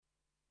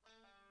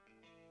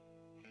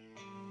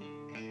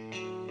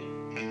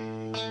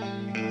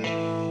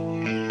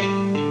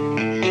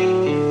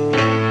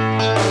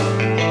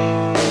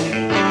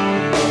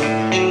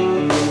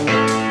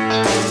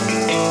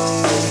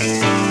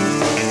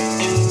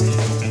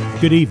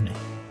Good evening.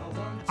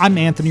 I'm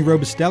Anthony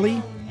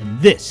Robustelli, and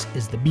this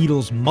is the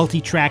Beatles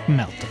Multi-Track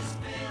Meltdown.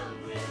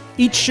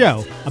 Each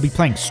show, I'll be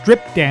playing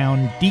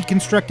stripped-down,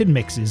 deconstructed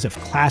mixes of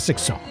classic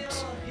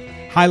songs,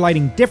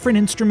 highlighting different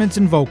instruments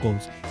and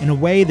vocals in a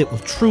way that will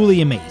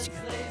truly amaze you.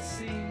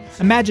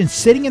 Imagine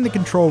sitting in the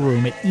control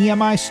room at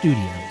EMI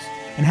Studios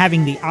and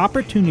having the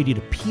opportunity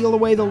to peel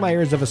away the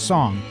layers of a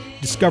song,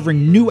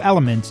 discovering new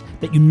elements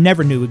that you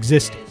never knew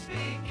existed.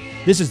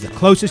 This is the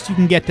closest you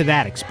can get to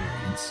that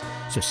experience,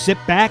 so sit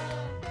back,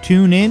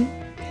 tune in,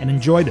 and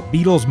enjoy the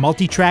Beatles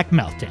Multi-Track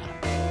Meltdown.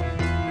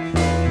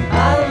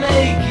 I'll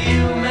make you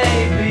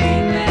maybe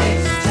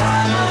next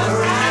time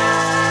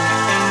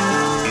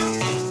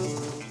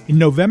around. In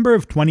November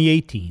of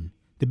 2018,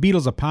 the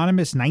Beatles'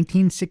 eponymous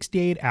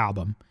 1968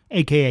 album,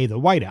 aka the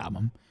White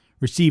Album,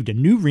 received a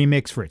new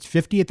remix for its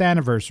 50th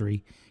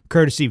anniversary,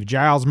 courtesy of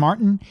Giles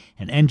Martin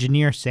and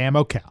engineer Sam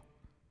O'Kell.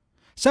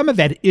 Some have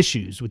had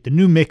issues with the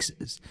new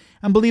mixes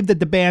and believe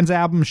that the band's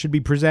album should be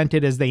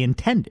presented as they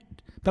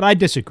intended, but I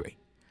disagree.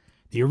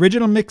 The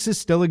original mixes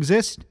still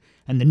exist,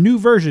 and the new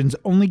versions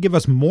only give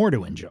us more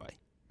to enjoy.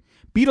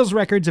 Beatles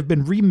records have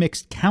been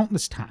remixed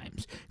countless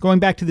times, going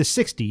back to the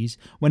 60s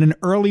when an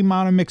early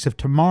mono mix of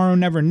Tomorrow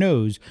Never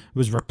Knows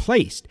was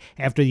replaced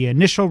after the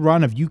initial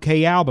run of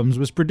UK albums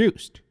was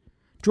produced.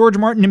 George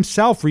Martin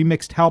himself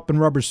remixed Help and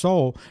Rubber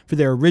Soul for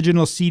their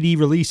original CD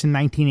release in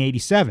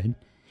 1987,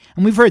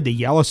 and we've heard the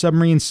Yellow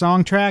Submarine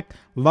song track,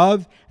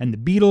 Love, and the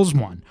Beatles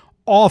One,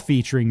 all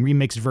featuring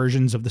remixed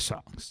versions of the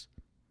songs.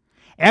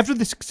 After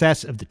the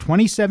success of the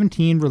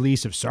 2017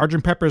 release of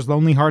Sgt. Pepper's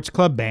Lonely Hearts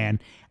Club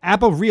Band,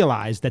 Apple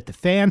realized that the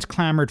fans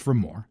clamored for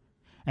more,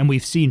 and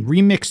we've seen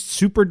remixed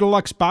super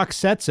deluxe box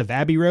sets of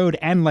Abbey Road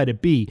and Let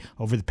It Be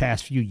over the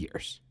past few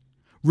years.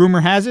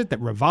 Rumor has it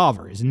that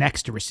Revolver is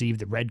next to receive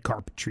the red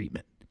carpet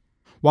treatment.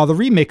 While the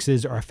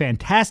remixes are a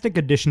fantastic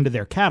addition to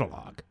their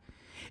catalog,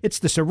 it's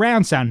the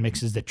surround sound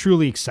mixes that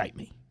truly excite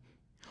me.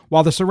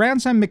 While the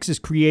surround sound mixes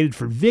created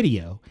for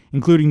video,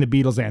 including the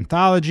Beatles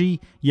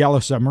Anthology, Yellow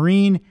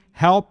Submarine,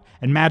 Help,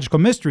 and Magical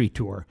Mystery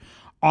Tour,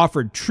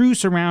 offered true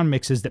surround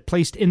mixes that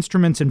placed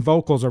instruments and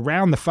vocals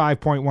around the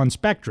 5.1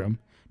 spectrum,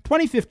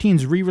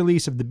 2015's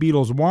re-release of the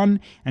Beatles One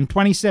and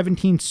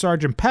 2017's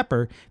Sgt.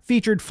 Pepper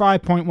featured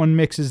 5.1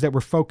 mixes that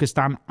were focused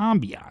on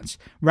ambiance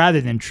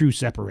rather than true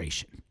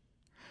separation.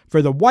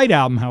 For the White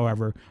Album,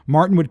 however,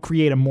 Martin would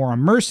create a more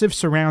immersive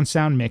surround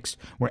sound mix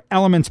where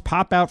elements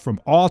pop out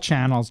from all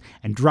channels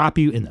and drop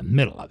you in the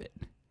middle of it.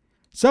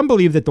 Some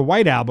believe that the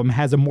White Album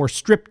has a more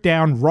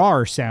stripped-down,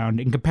 rawer sound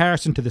in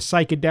comparison to the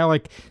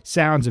psychedelic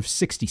sounds of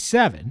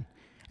 '67,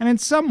 and in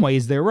some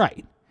ways they're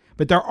right.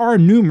 But there are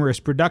numerous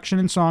production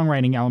and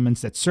songwriting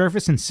elements that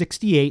surface in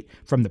 '68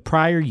 from the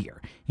prior year,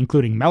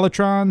 including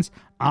mellotrons,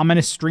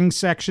 ominous string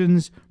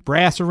sections,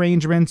 brass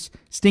arrangements,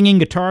 stinging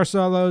guitar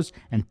solos,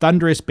 and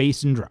thunderous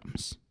bass and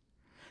drums.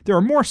 There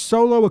are more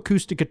solo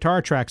acoustic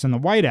guitar tracks on the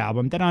White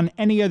Album than on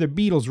any other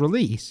Beatles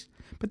release,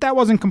 but that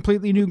wasn't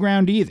completely new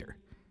ground either.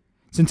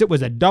 Since it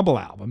was a double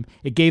album,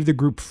 it gave the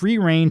group free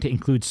rein to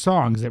include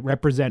songs that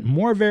represent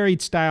more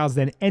varied styles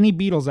than any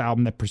Beatles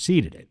album that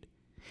preceded it.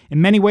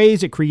 In many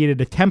ways, it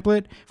created a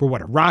template for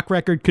what a rock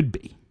record could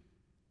be.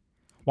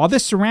 While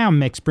this surround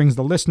mix brings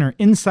the listener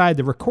inside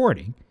the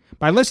recording,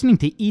 by listening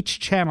to each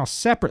channel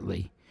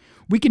separately,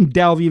 we can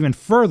delve even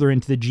further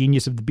into the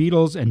genius of the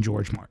Beatles and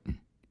George Martin.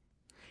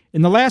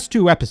 In the last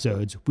two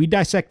episodes, we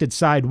dissected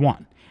side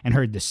one and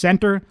heard the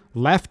center,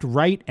 left,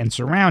 right, and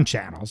surround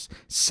channels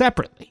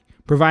separately,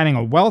 providing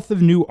a wealth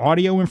of new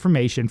audio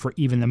information for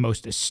even the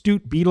most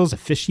astute Beatles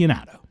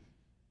aficionado.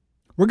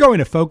 We're going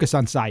to focus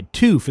on side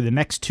two for the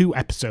next two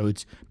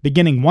episodes,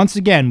 beginning once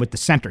again with the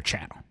center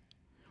channel.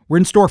 We're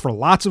in store for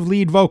lots of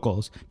lead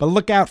vocals, but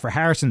look out for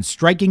Harrison's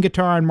striking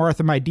guitar on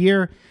Martha My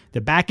Dear,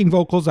 the backing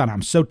vocals on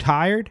I'm So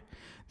Tired,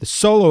 the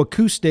solo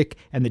acoustic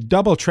and the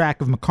double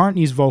track of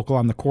McCartney's vocal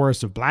on the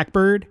chorus of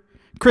Blackbird,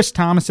 Chris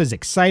Thomas's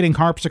exciting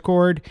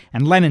harpsichord,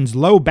 and Lennon's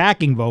low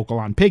backing vocal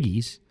on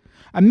Piggies,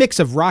 a mix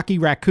of Rocky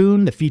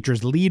Raccoon that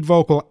features lead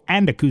vocal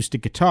and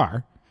acoustic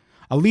guitar,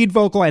 a lead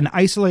vocal and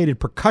isolated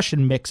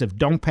percussion mix of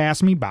Don't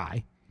Pass Me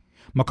By,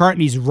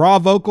 McCartney's raw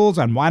vocals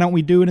on Why Don't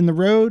We Do It in the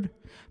Road,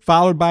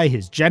 followed by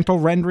his gentle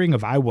rendering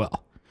of I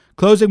Will,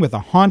 closing with a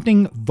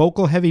haunting,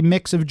 vocal-heavy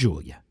mix of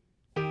Julia.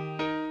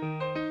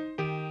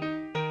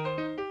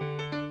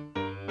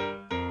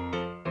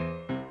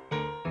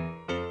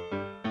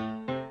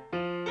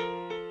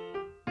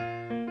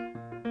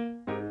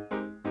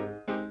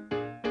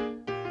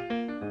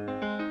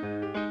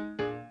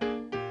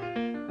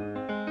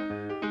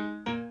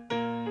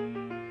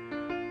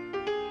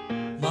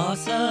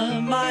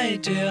 Martha, my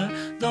dear,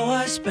 though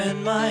I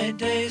spend my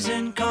days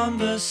in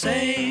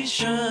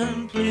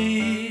conversation,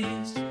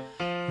 please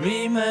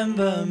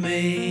remember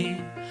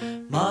me.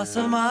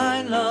 Martha,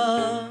 my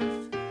love,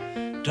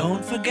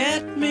 don't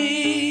forget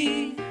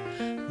me.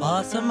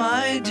 Martha,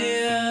 my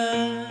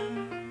dear,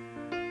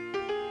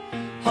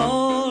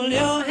 hold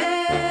your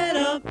head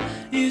up,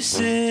 you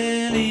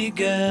silly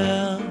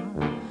girl.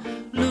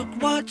 Look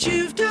what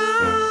you've done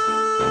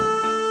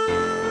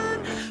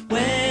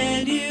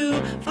when you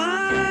find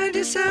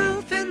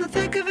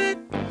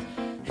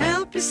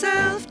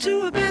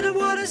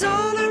is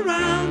all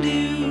around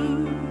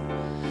you.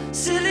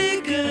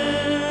 Silly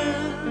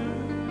girl,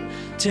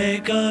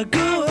 take a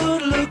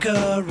good look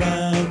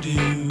around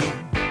you.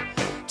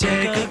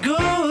 Take a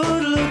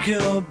good look,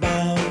 you're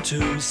bound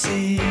to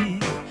see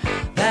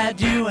that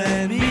you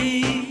and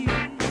me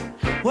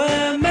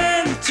were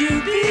meant to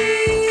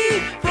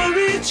be for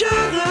each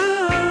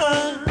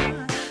other.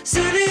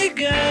 Silly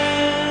girl.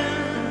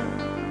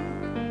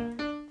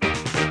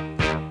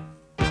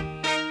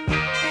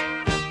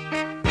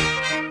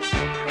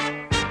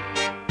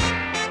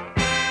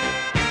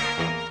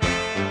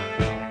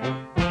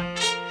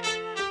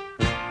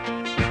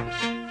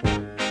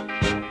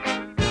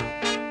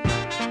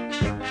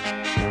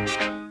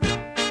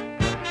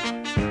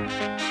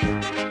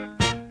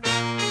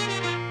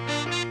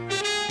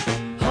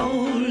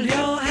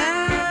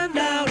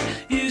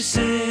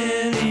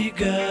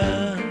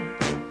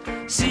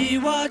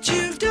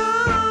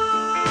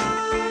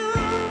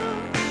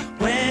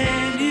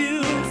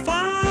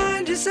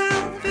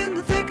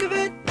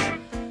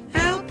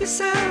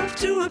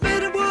 To a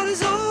bit of what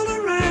is all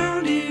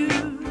around you,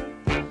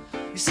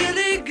 you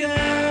silly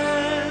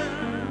girl.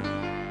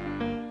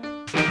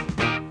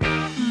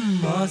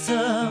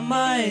 Martha,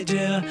 my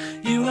dear,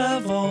 you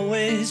have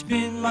always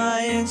been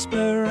my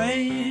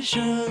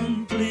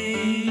inspiration.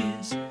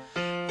 Please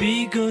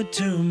be good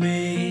to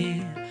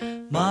me,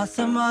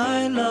 Martha,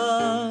 my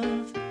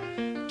love.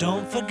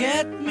 Don't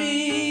forget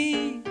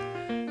me,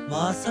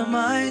 Martha,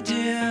 my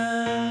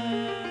dear.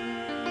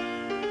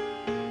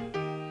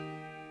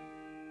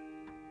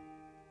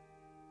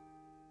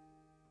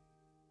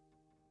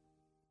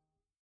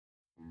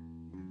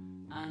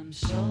 I'm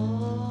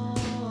so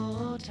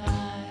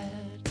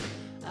tired,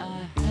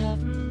 I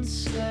haven't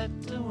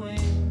slept a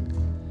wink.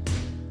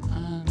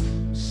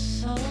 I'm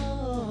so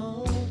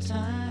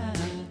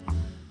tired,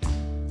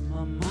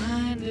 my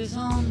mind is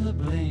on the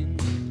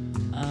blink.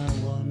 I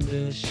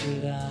wonder,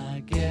 should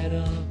I get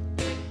up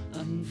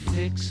and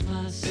fix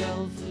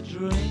myself a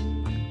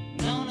drink?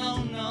 No,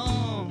 no,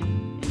 no,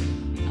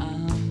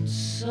 I'm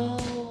so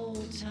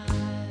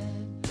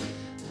tired,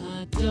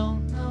 I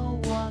don't know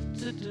what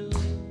to do.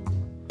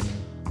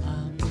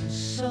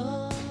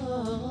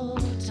 So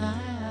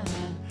tired,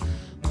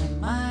 my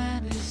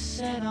mind is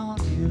set on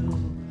you.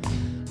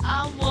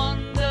 I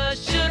wonder,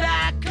 should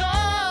I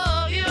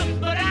call you?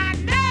 But I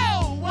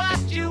know what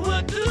you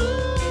would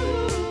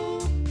do.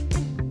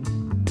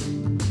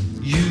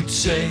 You'd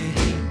say,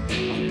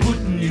 I'm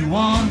putting you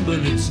on, but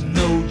it's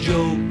no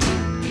joke.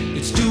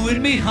 It's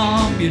doing me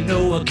harm, you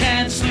know I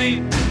can't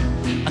sleep.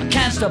 I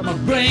can't stop my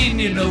brain,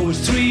 you know it's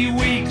 3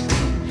 weeks.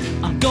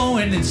 I'm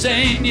going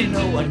insane, you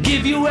know I'd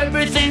give you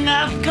everything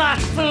I've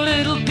got for a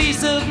little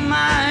peace of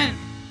mind.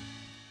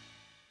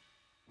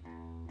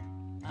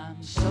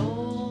 I'm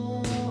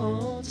so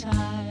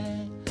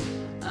tired,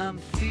 I'm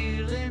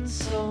feeling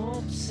so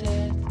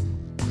upset.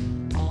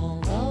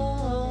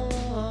 Although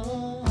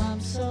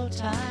I'm so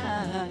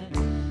tired,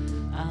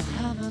 I'll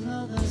have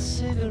another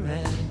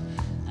cigarette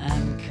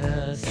and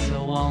curse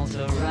Sir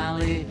Walter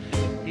Raleigh.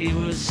 He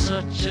was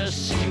such a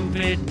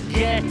stupid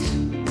get.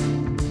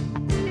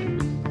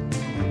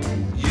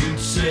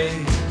 Say,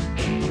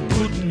 I'm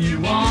putting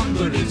you on,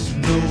 but it's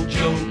no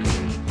joke.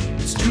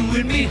 It's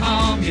doing me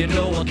harm, you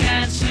know I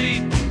can't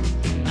sleep.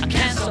 I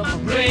can't stop my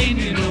brain,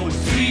 you know it's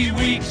 3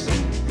 weeks.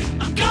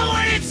 I'm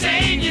going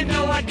insane, you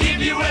know I'd give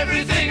you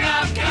everything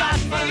I've got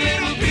for a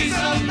little peace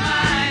of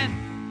mind.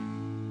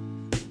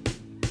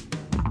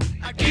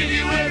 I'd give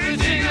you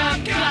everything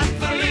I've got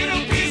for a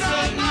little peace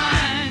of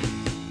mind.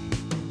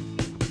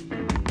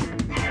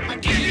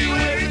 I'd give you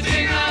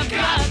everything I've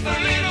got for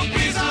a little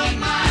peace of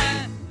mind.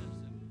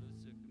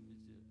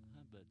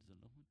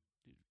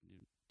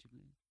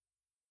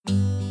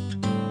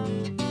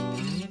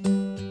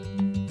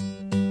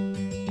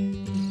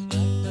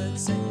 Blackbird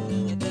singing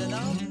in the dead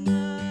of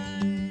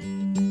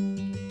night.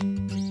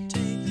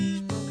 Take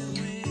these broken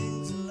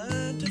wings and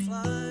learn to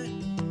fly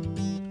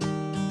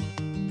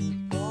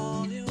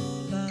all your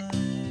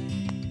life.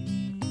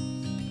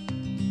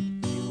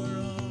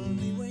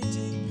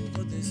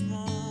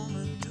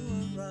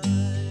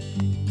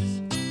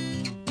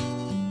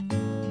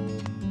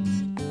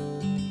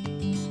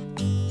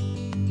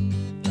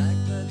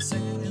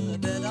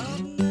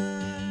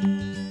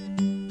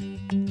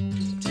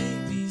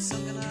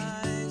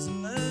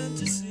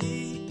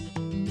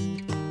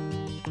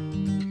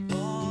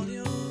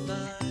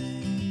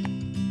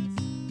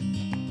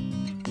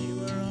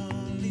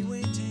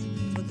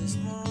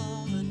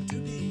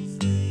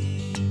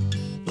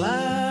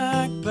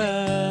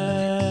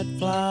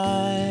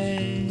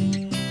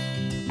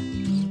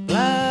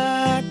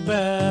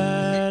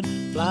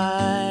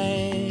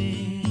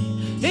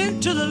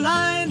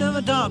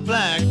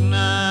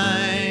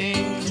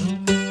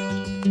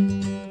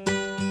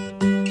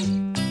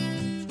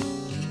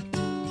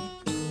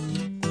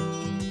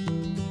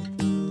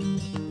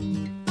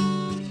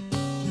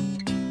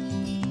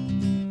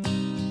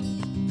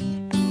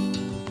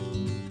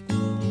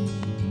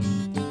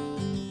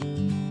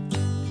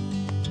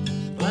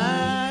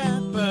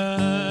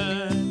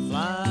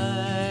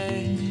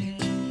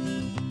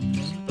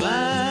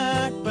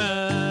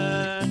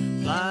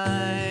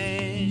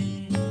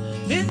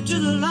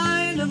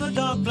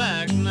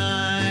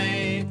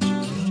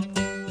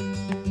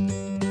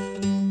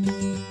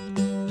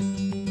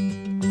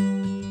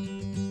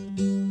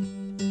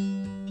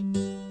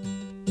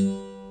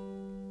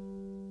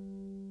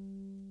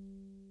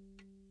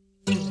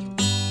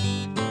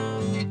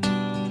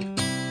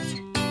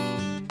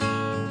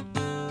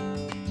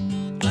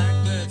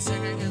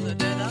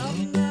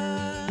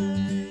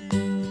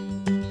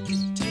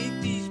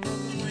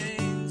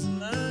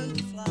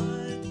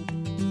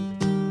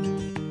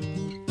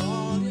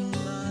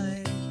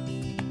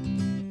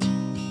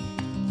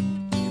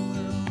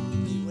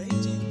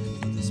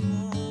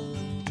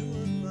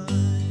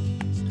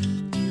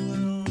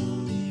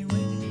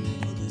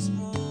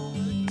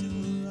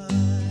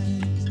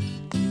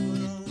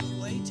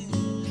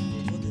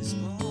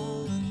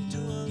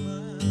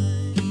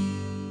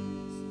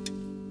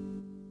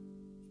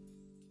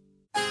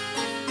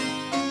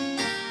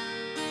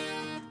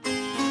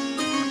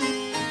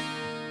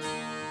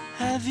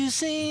 Have you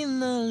seen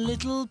the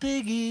little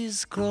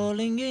piggies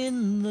crawling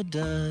in the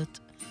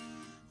dirt?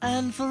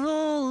 And for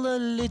all the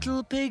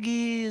little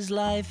piggies,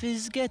 life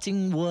is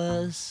getting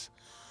worse,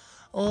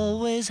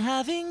 always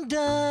having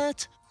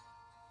dirt.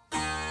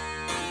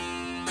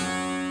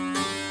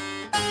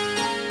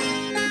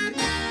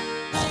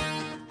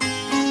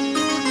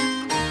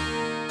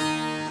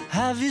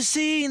 Have you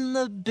seen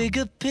the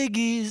bigger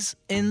piggies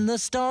in the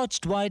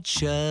starched white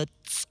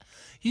shirts?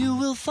 You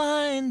will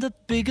find the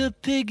bigger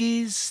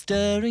piggies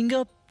stirring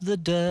up the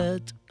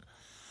dirt,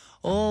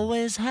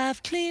 always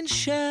have clean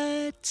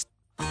shirts.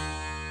 In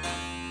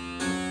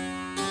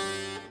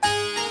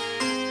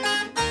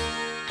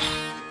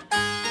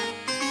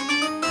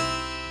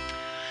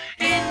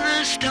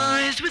the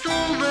styes with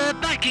all the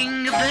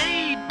backing,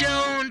 they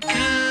don't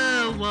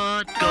care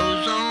what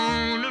goes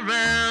on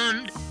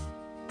around.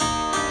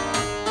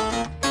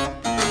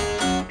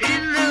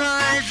 In their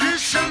eyes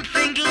there's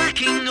something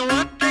lacking,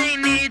 what they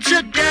need's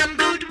a damn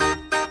good.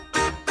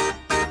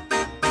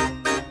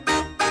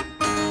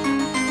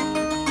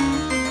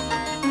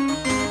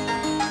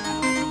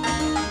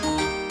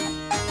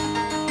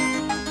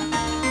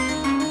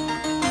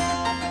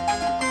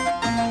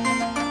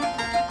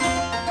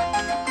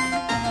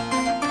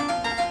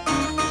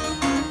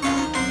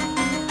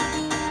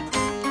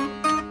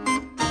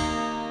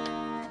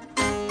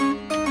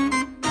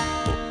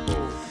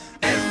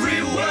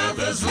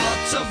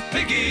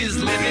 Piggies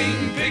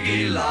living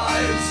piggy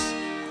lives.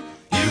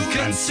 You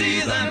can see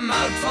them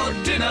out for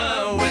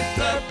dinner with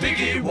their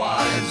piggy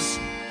wives,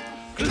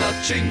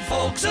 clutching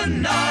forks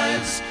and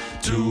knives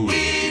to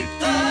eat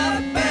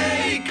the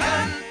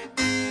bacon.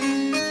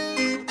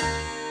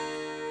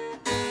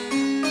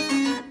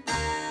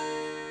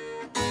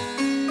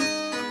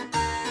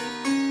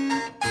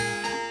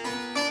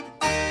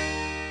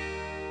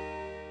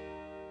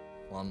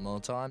 One more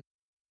time.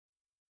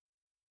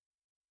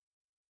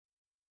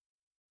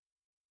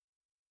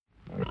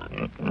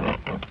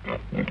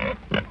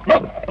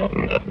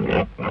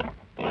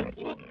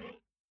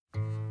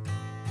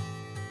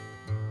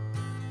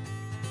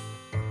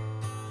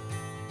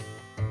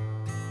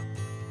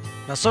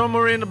 Now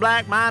somewhere in the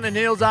black mining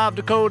hills of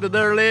Dakota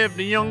there lived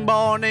a young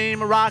boy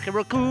named Rocky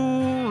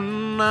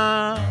Raccoon.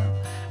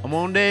 And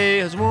one day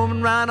his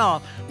woman ran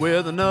off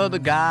with another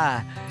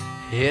guy,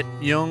 hit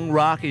young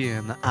Rocky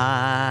in the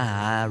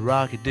eye.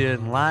 Rocky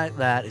didn't like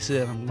that. He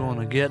said, I'm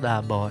gonna get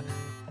that boy.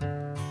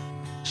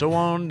 So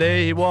one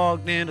day he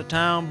walked into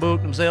town,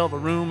 booked himself a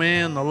room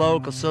in the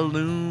local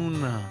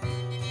saloon.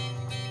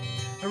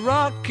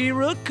 Rocky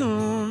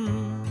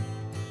Raccoon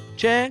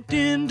checked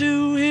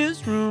into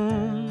his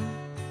room,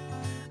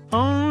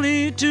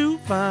 only to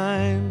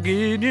find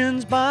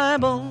Gideon's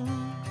Bible.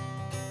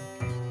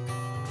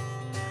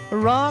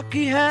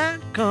 Rocky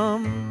had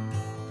come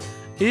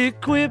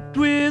equipped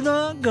with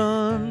a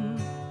gun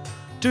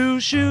to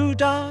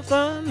shoot off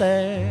the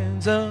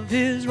legs of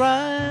his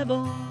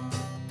rival.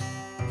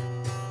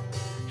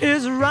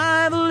 His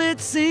rival, it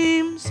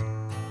seems,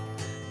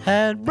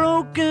 had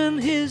broken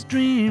his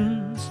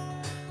dreams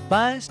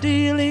by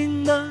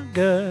stealing the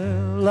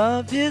girl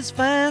of his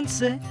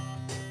fancy.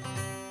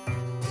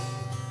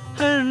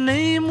 Her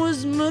name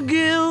was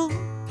McGill,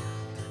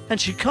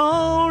 and she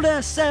called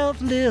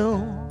herself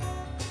Lil,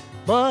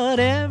 but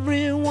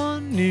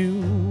everyone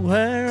knew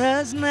her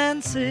as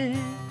Nancy.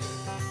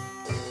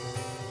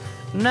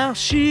 Now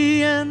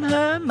she and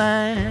her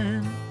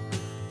man,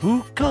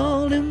 who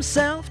called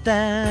himself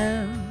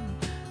Dan,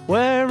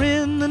 were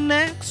in the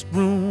next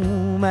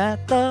room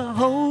at the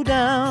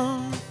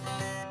hoedown.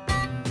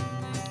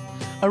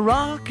 A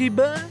Rocky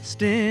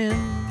burst in,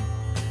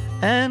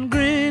 and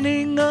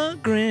grinning a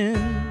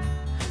grin,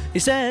 he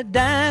said,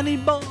 Danny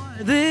boy,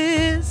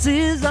 this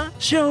is a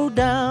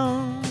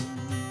showdown.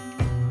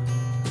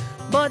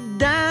 But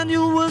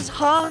Daniel was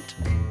hot,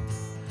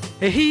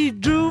 he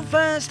drew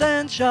fast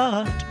and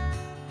shot,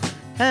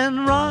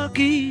 and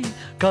Rocky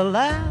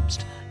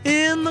collapsed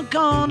in the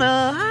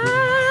corner.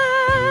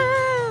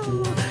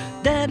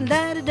 Da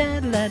da da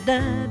da da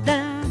da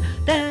da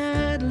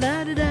da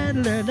da da da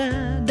da da da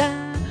da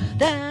da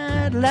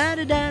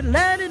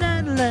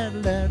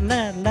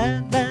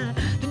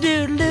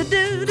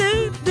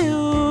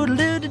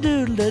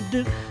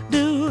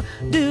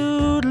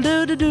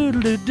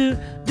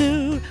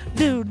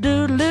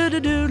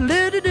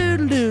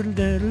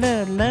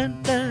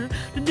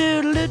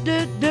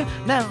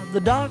Now the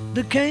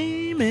doctor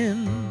came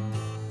in,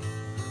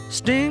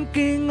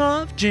 stinking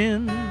of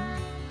gin,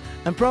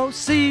 and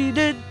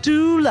proceeded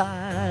to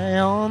lie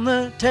on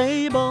the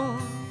table.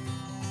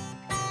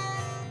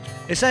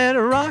 He said,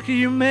 Rocky,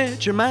 you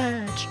met your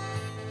match.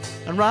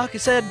 And Rocky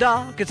said,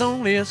 Doc, it's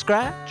only a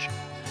scratch.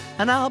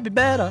 And I'll be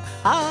better,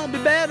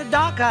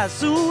 Doc, as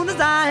soon as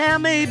I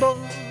am able.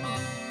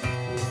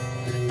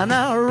 And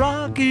now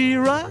Rocky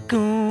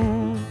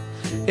Raccoon,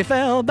 he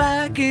fell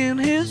back in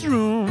his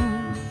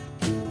room,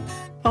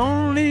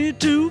 only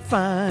to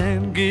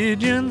find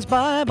Gideon's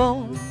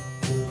Bible.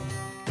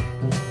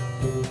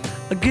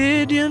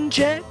 Gideon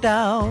checked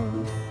out,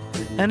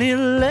 and he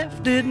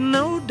left it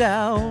no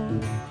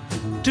doubt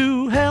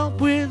to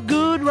help with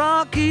good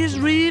Rocky's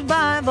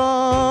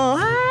revival.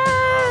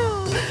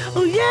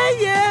 Oh yeah,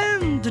 yeah.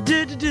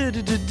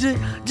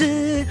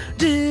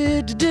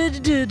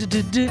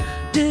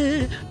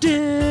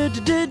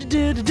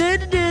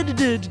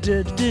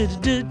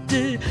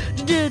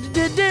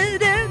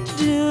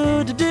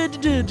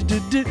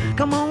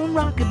 Come on,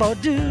 Rocky boy,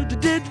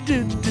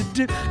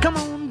 come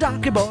on,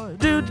 Rocky boy,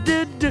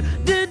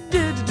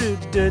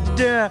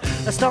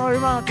 I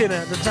started rocking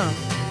at the time.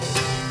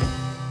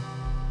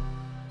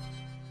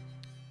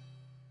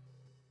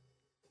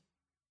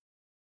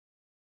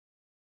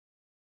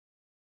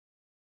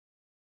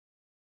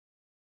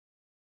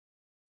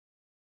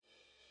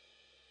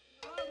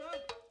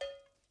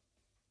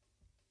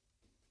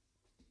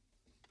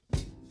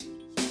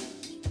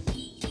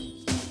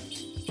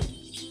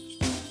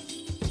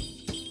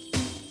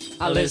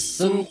 I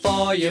listen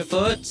for your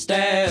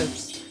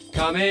footsteps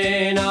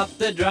coming up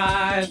the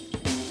drive.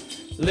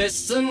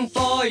 Listen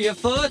for your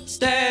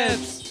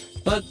footsteps,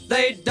 but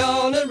they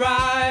don't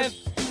arrive.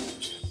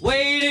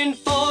 Waiting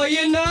for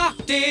you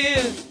knock,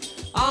 dear,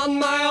 on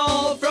my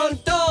old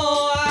front door.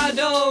 I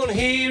don't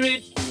hear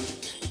it.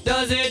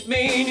 Does it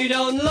mean you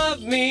don't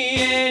love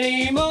me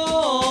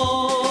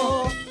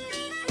anymore?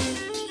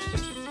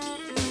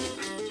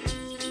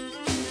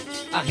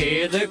 I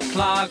hear the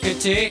clock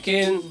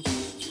a-ticking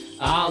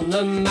on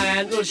the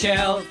mantel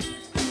shelf.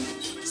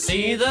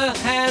 See the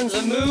hands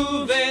are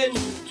moving,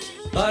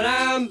 but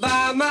I'm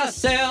by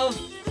myself.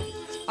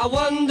 I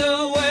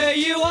wonder where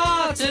you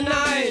are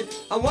tonight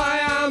and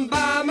why I'm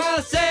by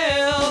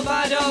myself.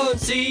 I don't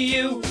see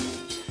you.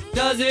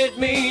 Does it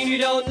mean you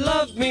don't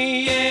love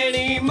me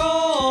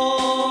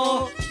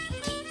anymore?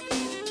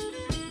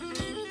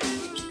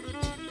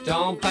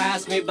 Don't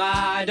pass me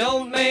by,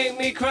 don't make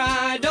me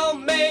cry,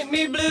 don't make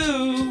me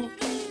blue.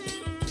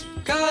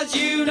 'Cause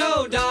you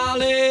know,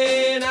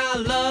 darling, I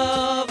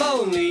love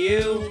only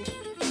you.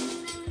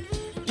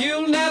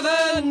 You'll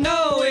never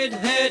know it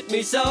hurt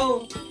me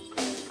so.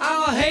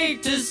 I'll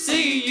hate to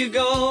see you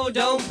go,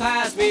 don't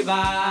pass me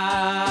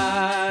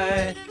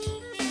by.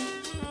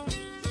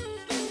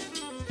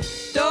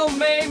 Don't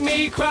make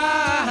me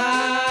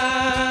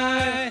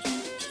cry.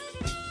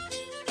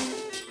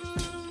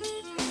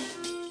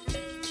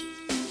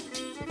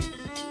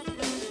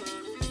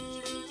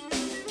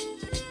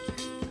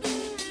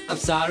 I'm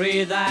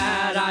sorry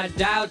that I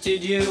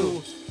doubted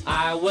you,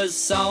 I was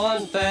so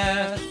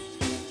unfair.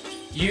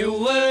 You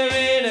were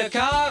in a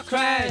car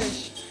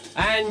crash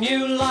and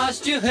you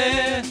lost your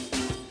hair.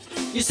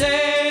 You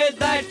said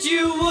that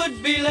you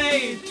would be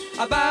late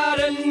about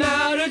an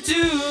hour or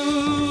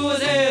two. I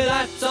said,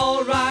 that's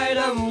alright,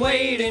 I'm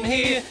waiting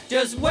here,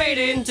 just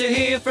waiting to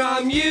hear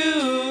from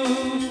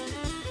you.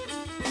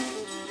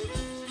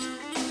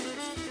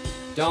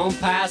 Don't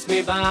pass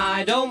me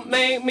by, don't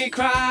make me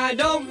cry,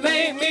 don't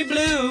make me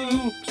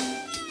blue.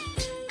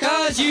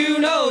 'Cause you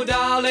know,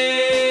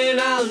 darling,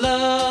 I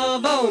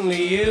love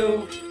only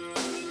you.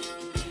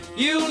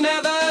 You'll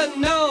never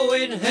know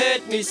it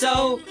hurt me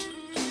so.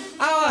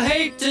 I'll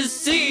hate to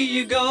see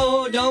you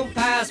go, don't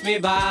pass me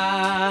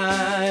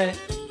by.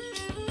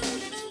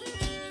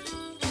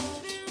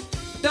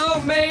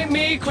 Don't make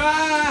me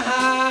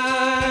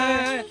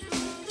cry.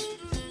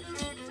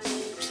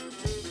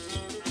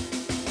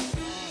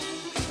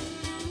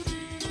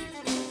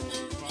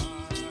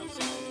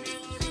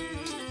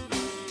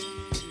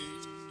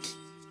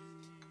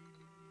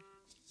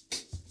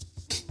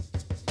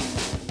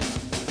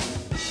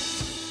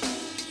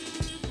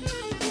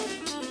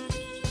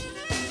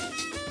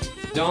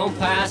 Don't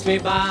pass me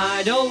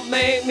by, don't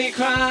make me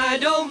cry,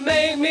 don't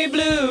make me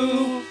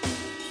blue.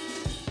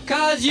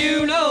 'Cause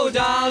you know,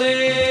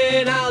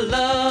 darling, I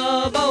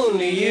love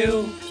only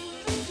you.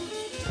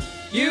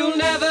 You'll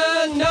never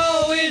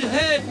know it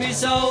hurt me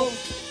so.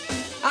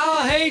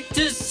 I'll hate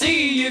to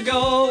see you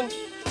go.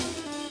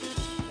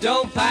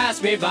 Don't pass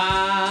me by.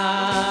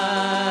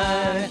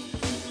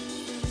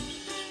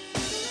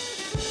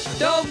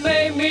 Don't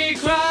make me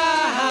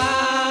cry.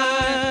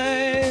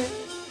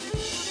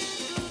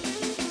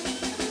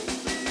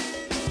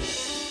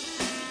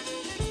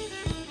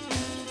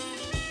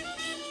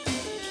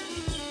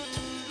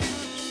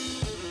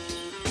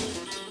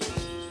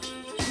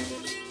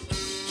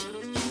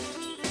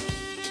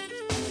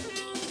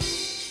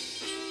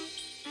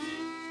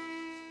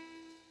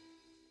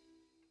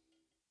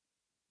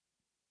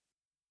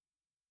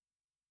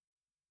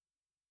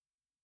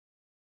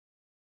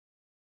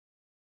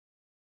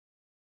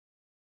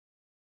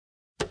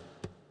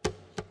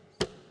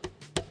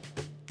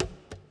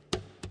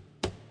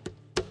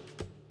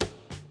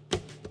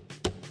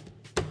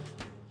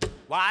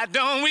 Why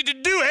don't we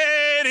do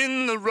it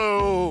in the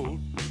road?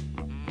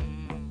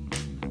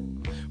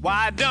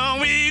 Why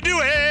don't we do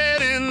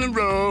it in the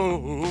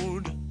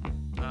road?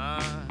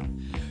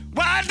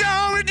 Why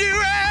don't we do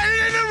it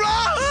in the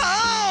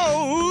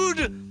road?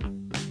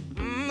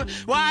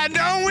 Why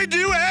don't we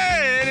do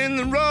it in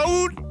the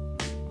road?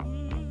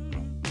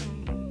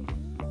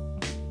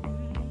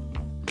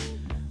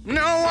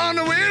 No one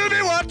will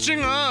be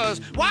watching us.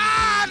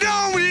 Why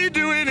don't we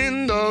do it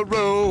in the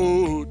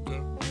road?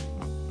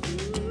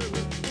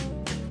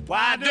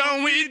 Why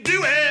don't we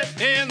do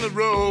it in the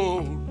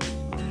road?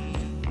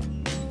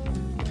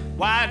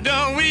 Why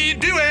don't we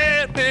do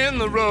it in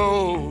the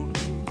road?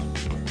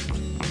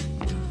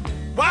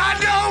 Why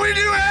don't we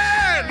do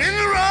it in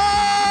the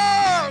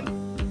road?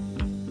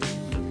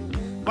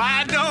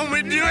 Why don't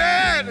we do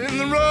it in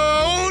the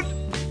road?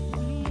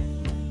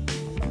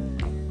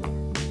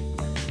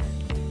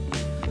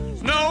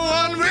 No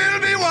one will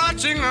be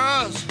watching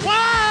us.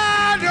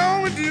 Why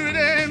don't we do it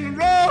in the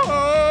road?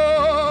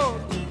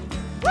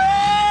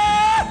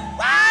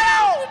 Why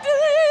don't we do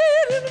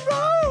it in the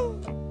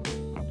road?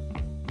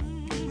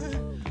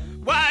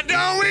 Why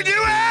don't we do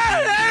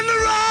it in the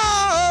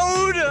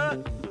road?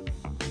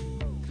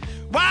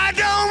 Why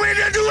don't we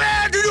do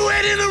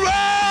it in the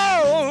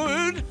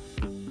road?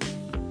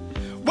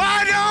 Why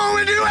don't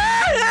we do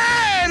it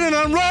in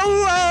the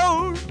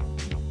road?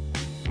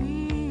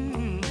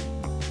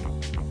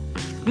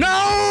 No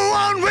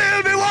one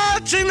will be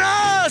watching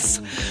us.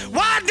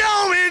 Why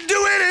don't we do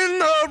it in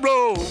the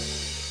road?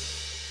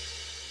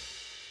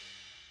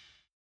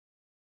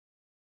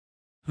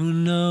 Who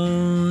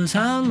knows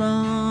how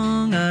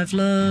long I've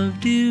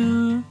loved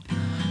you?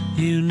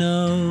 You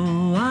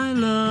know I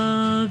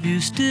love you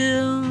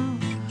still.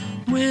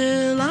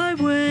 Will I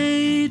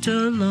wait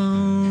a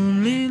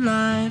lonely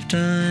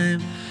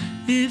lifetime?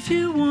 If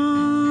you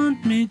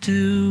want me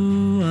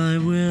to, I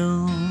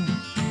will.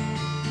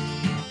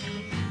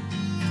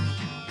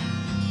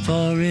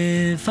 For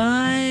if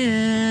I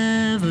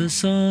ever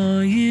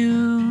saw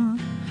you,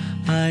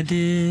 I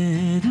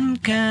didn't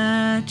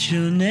catch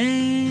your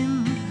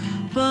name,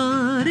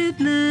 but it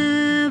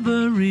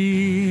never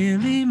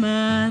really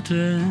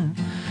mattered.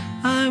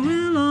 I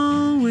will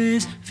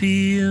always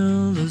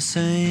feel the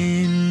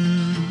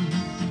same.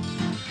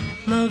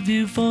 Love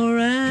you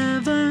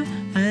forever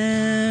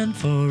and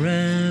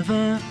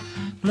forever.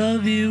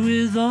 Love you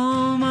with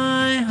all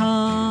my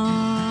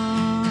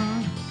heart.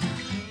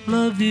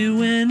 Love you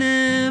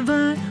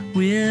whenever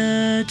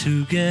we're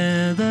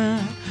together.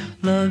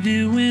 Love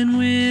you when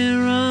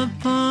we're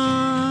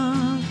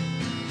apart.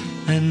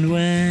 And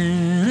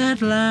when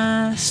at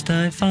last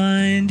I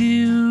find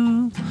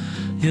you,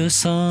 your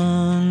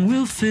song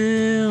will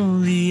fill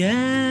the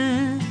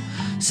air.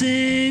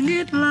 Sing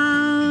it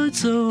loud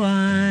so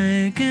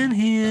I can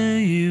hear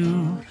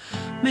you.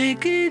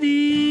 Make it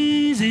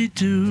easy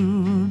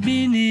to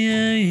be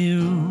near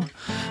you.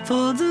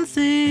 For the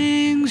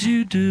things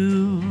you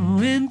do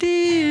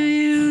endear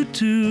you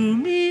to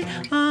me.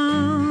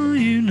 Oh,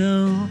 you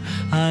know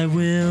I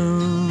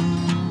will.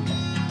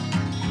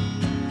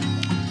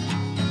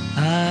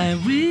 I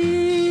will.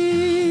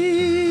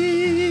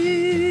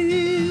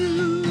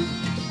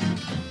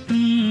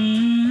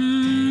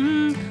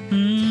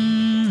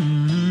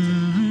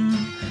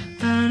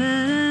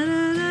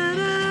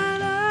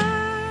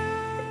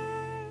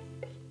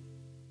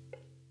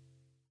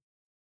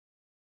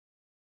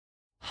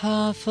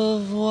 Half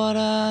of what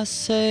I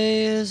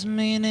say is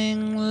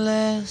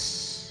meaningless,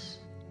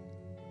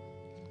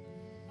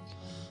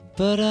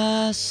 but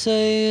I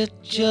say it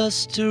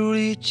just to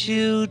reach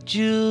you,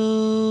 Julia.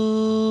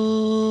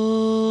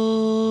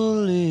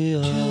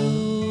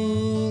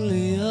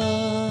 Julia,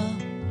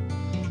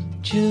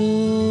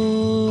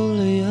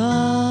 Julia,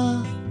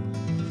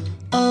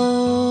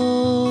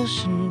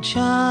 ocean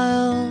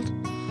child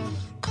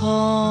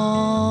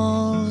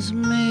calls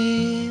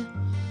me.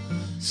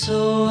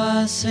 So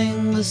I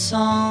sing the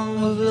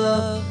song of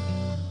love,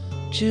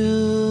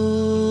 Julia,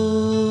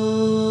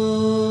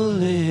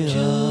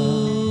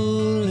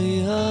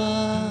 Julia.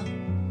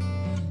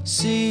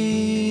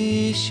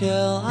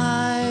 Seashell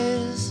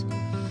eyes,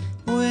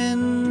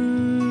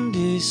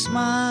 windy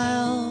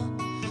smile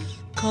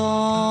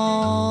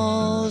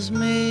calls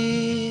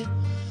me.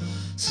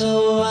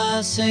 So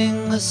I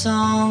sing the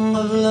song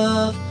of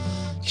love,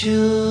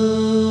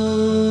 Julia.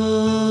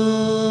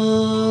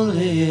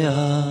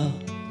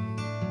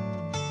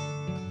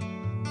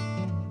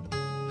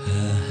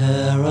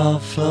 Hair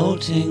of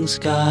floating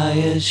sky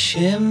is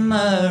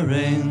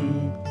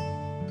shimmering,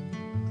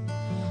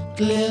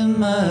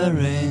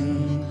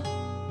 glimmering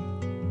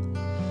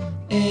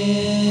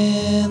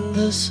in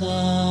the sun.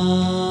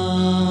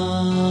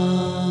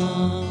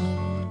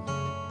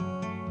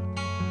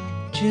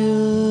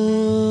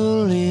 Julia,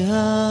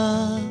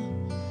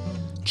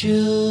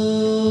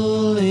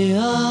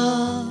 Julia,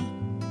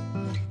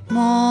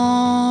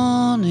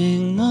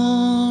 morning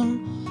moon,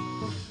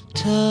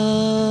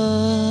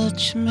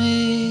 touch me.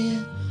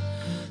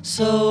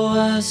 So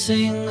I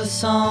sing the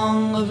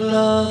song of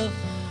love,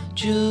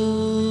 Julia.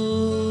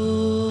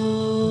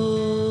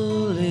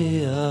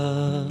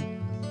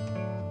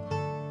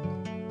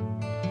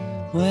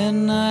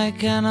 When I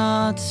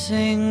cannot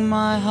sing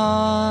my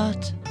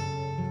heart,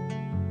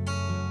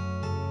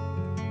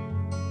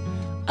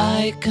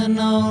 I can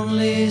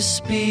only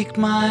speak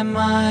my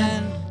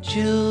mind,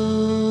 Julia.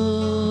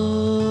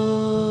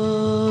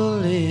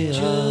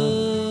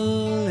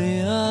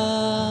 Julia,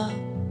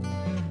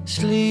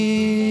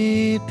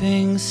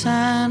 sleeping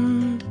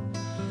sand,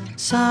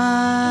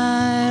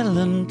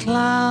 silent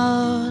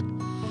cloud,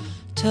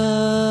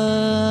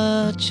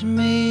 touch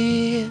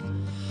me.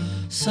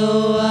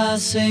 So I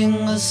sing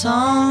a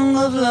song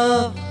of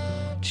love,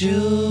 Julia.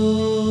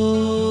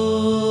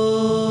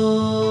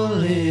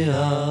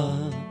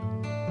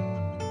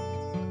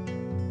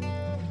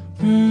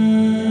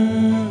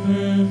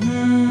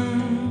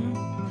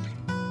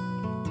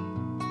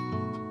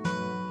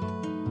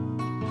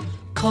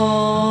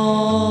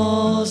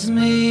 Calls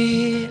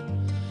me,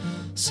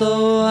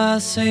 so I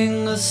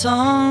sing a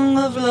song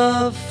of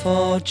love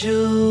for Julia,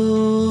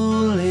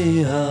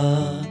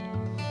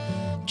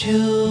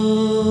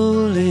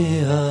 Julia,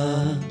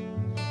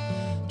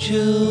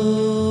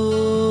 Julia.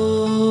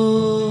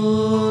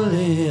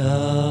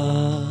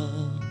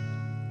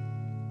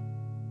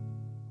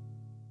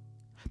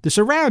 The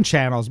surround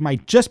channels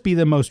might just be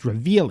the most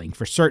revealing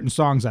for certain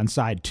songs on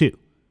side 2.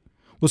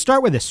 We'll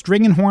start with a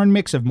string and horn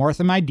mix of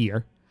Martha My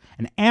Dear,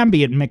 an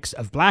ambient mix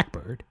of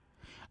Blackbird,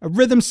 a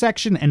rhythm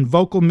section and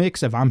vocal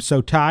mix of I'm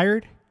So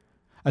Tired,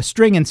 a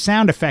string and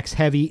sound effects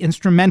heavy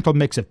instrumental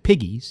mix of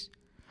Piggies,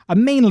 a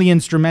mainly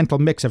instrumental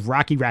mix of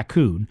Rocky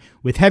Raccoon,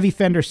 with heavy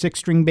Fender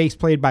 6-string bass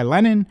played by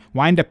Lennon,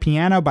 wind-up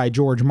piano by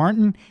George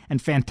Martin,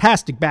 and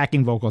fantastic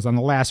backing vocals on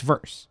the last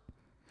verse.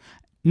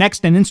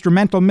 Next, an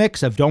instrumental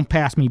mix of Don't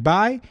Pass Me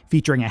By,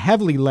 featuring a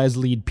heavily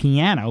Leslie'd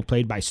piano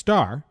played by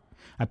Starr,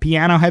 a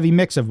piano-heavy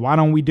mix of Why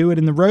Don't We Do It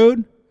in the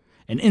Road,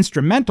 an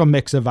instrumental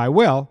mix of I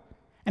Will,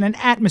 and an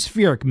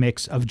atmospheric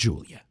mix of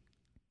Julia.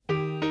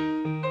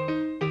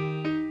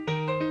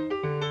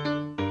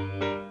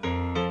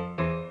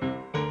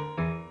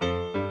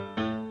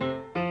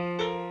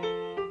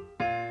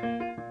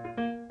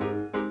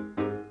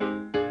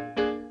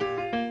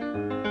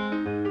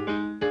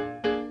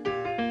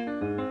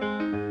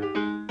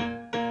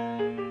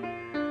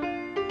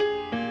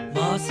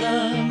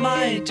 Martha,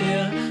 my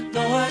dear,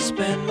 though I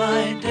spend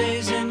my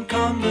days in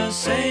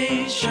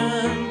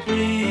conversation,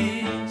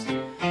 please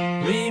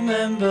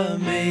remember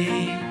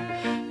me.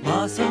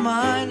 Martha,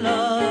 my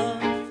love,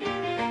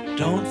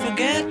 don't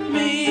forget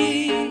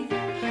me.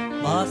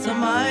 Martha,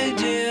 my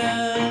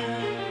dear,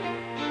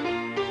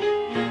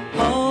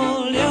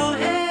 hold your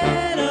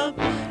head up,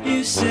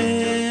 you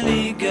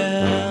silly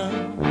girl.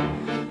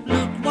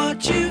 Look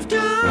what you've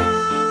done.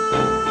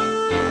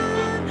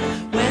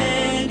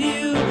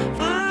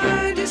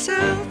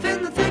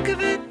 In the thick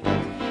of it,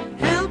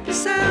 help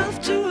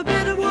yourself to a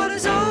bit of what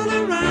is all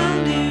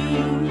around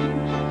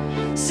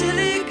you.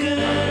 Silly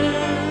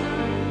girl,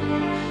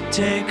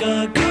 take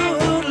a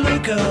good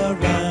look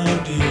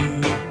around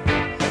you.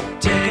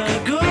 Take a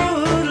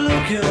good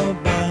look, you're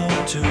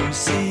bound to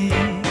see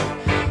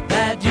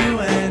that you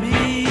and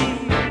me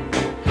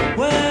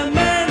were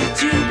meant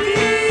to be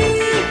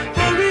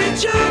for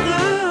each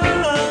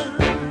other.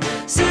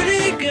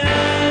 Silly girl.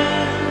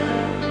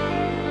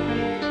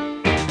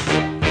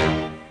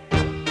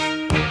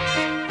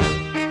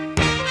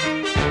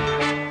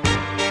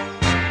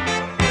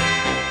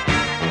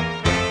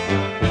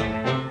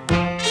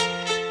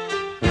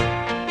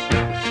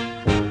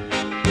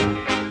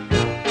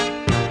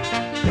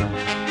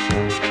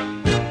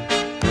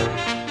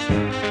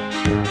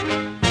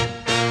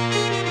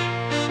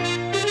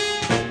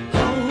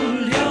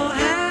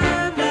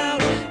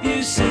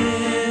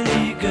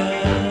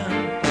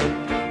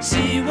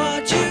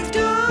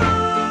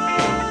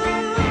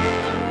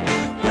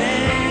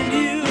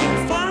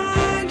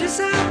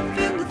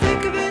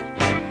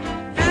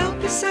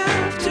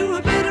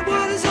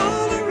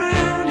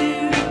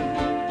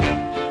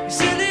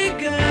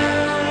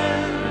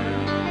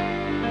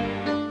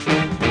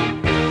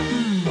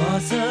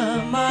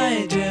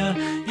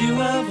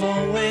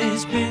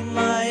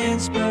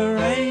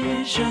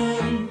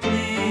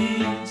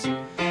 Please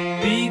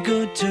be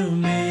good to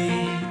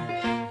me,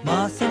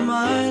 Martha,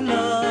 my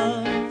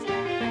love.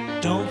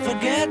 Don't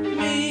forget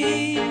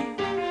me,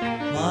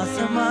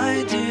 Martha,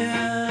 my dear.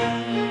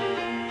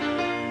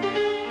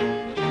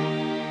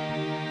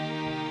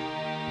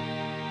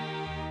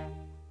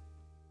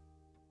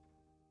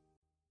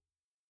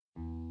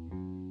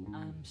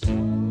 I'm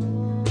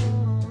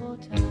so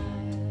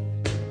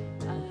tired,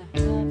 I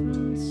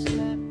haven't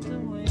slept a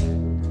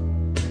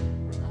wink.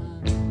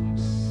 I'm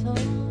so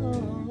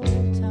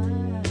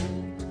tired,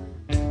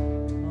 my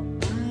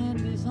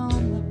mind is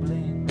on the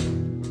blink.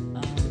 I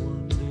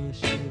wonder,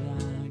 should I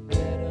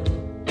get up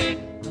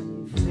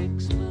and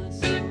fix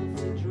myself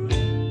a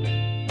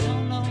drink? No,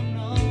 no,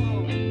 no,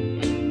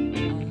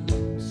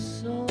 I'm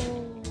so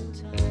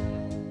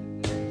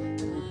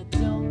tired, I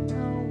don't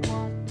know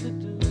what to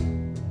do.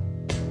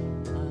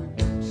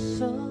 I'm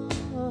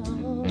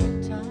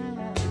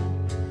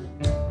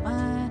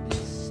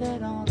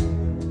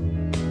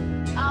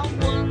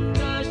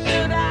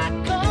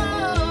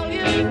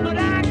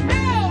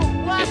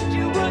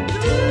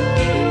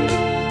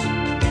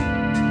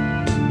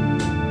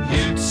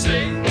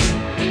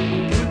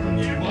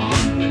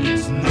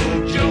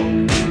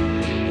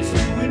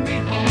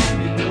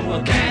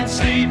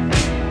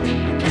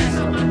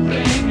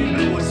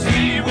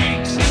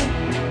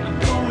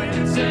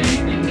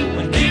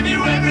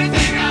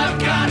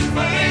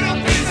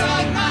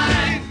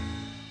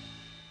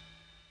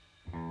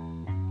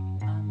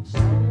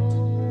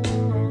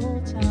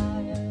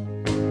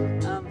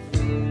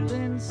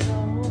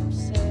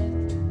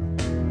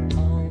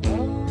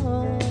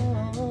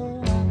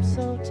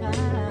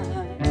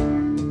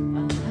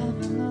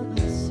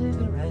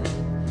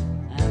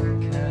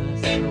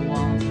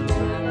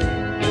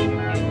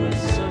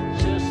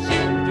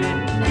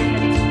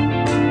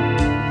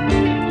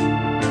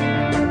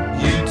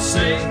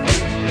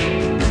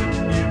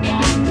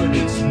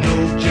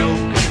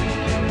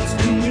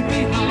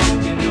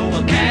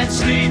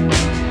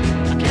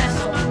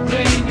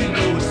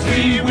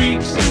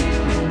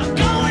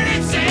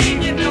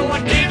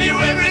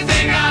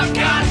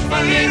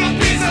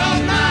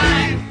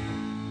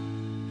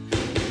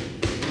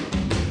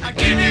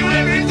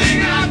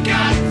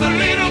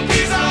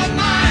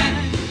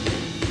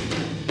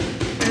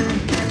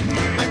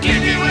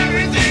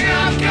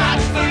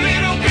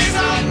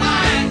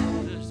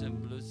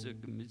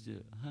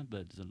Her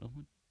birds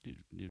alone.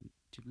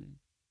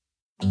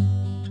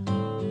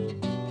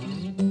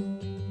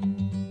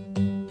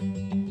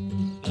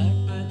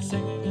 Blackbird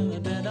singing in the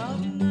dead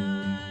of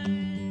night.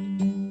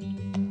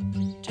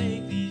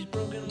 Take these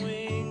broken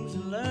wings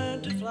and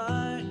learn to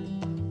fly.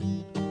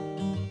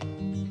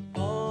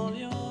 All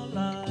your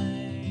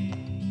life,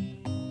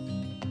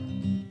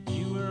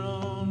 you were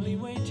only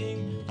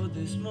waiting for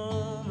this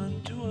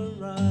moment to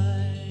arise.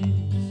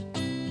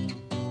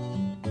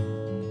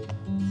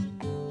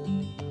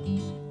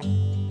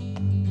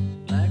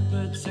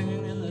 Blackbird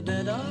singing in the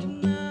dead of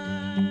night.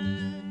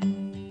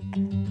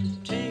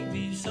 Take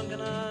these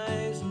sunken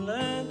eyes and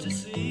learn to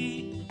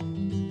see.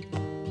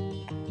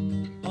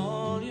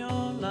 All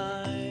your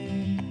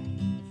life,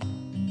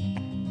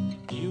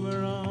 you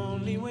were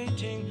only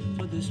waiting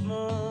for this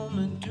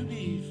moment to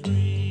be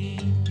free.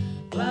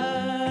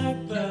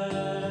 Blackbird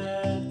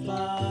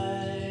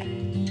fly,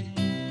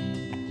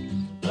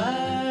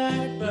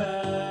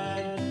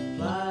 blackbird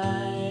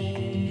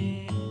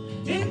fly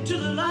into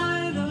the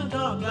light of a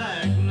dark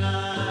black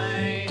night.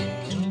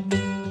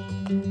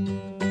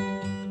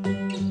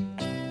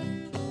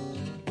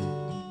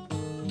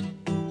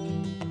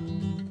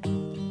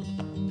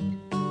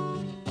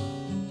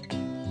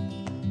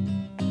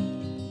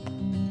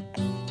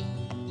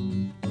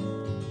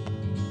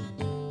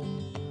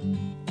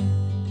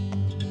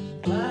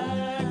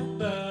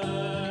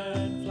 Blackbird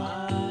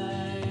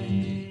fly,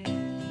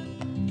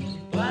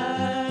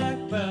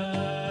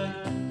 blackbird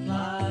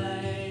fly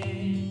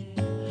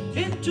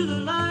into the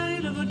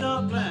light of a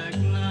dark black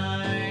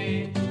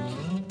night.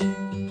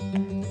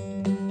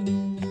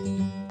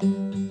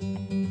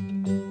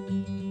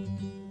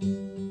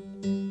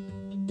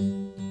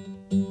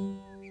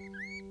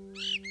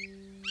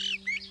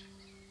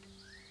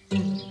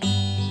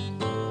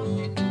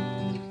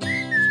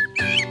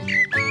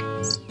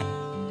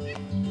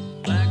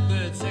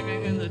 Blackbird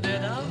singing in the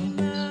dead of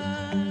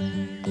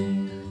night.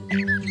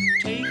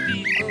 Take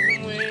these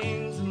broken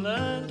wings and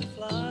learn to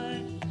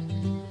fly.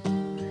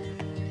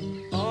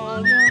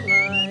 All your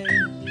life,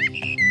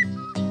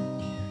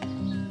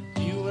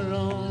 you were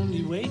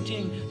only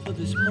waiting for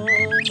this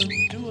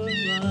moment to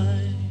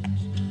arise.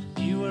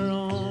 You were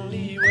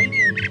only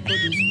waiting for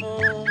this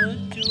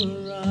moment to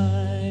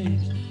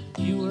arise.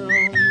 You were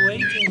only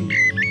waiting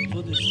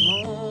for this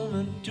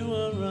moment to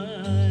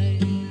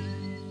arise.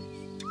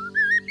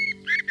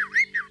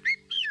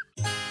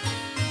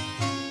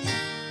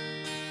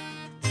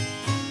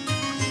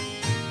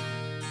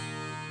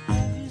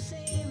 Have you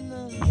seen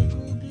the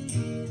little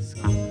piggies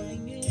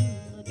crawling in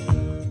the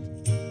dirt?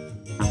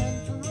 And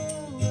for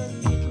all the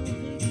little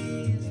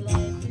piggies,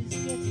 life is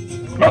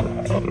getting hard.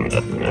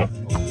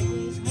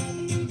 Always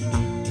having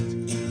that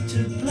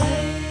to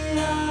play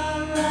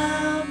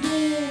around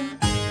in.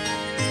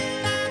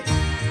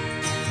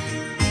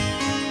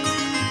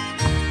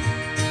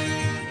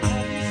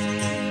 Have you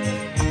seen the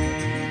little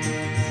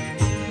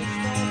piggies in the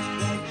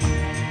starlight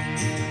shine?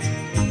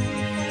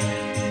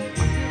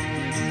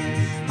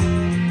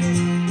 When you find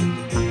the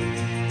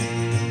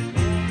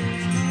little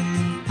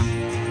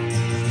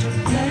piggies to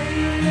play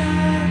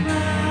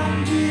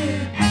around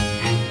with.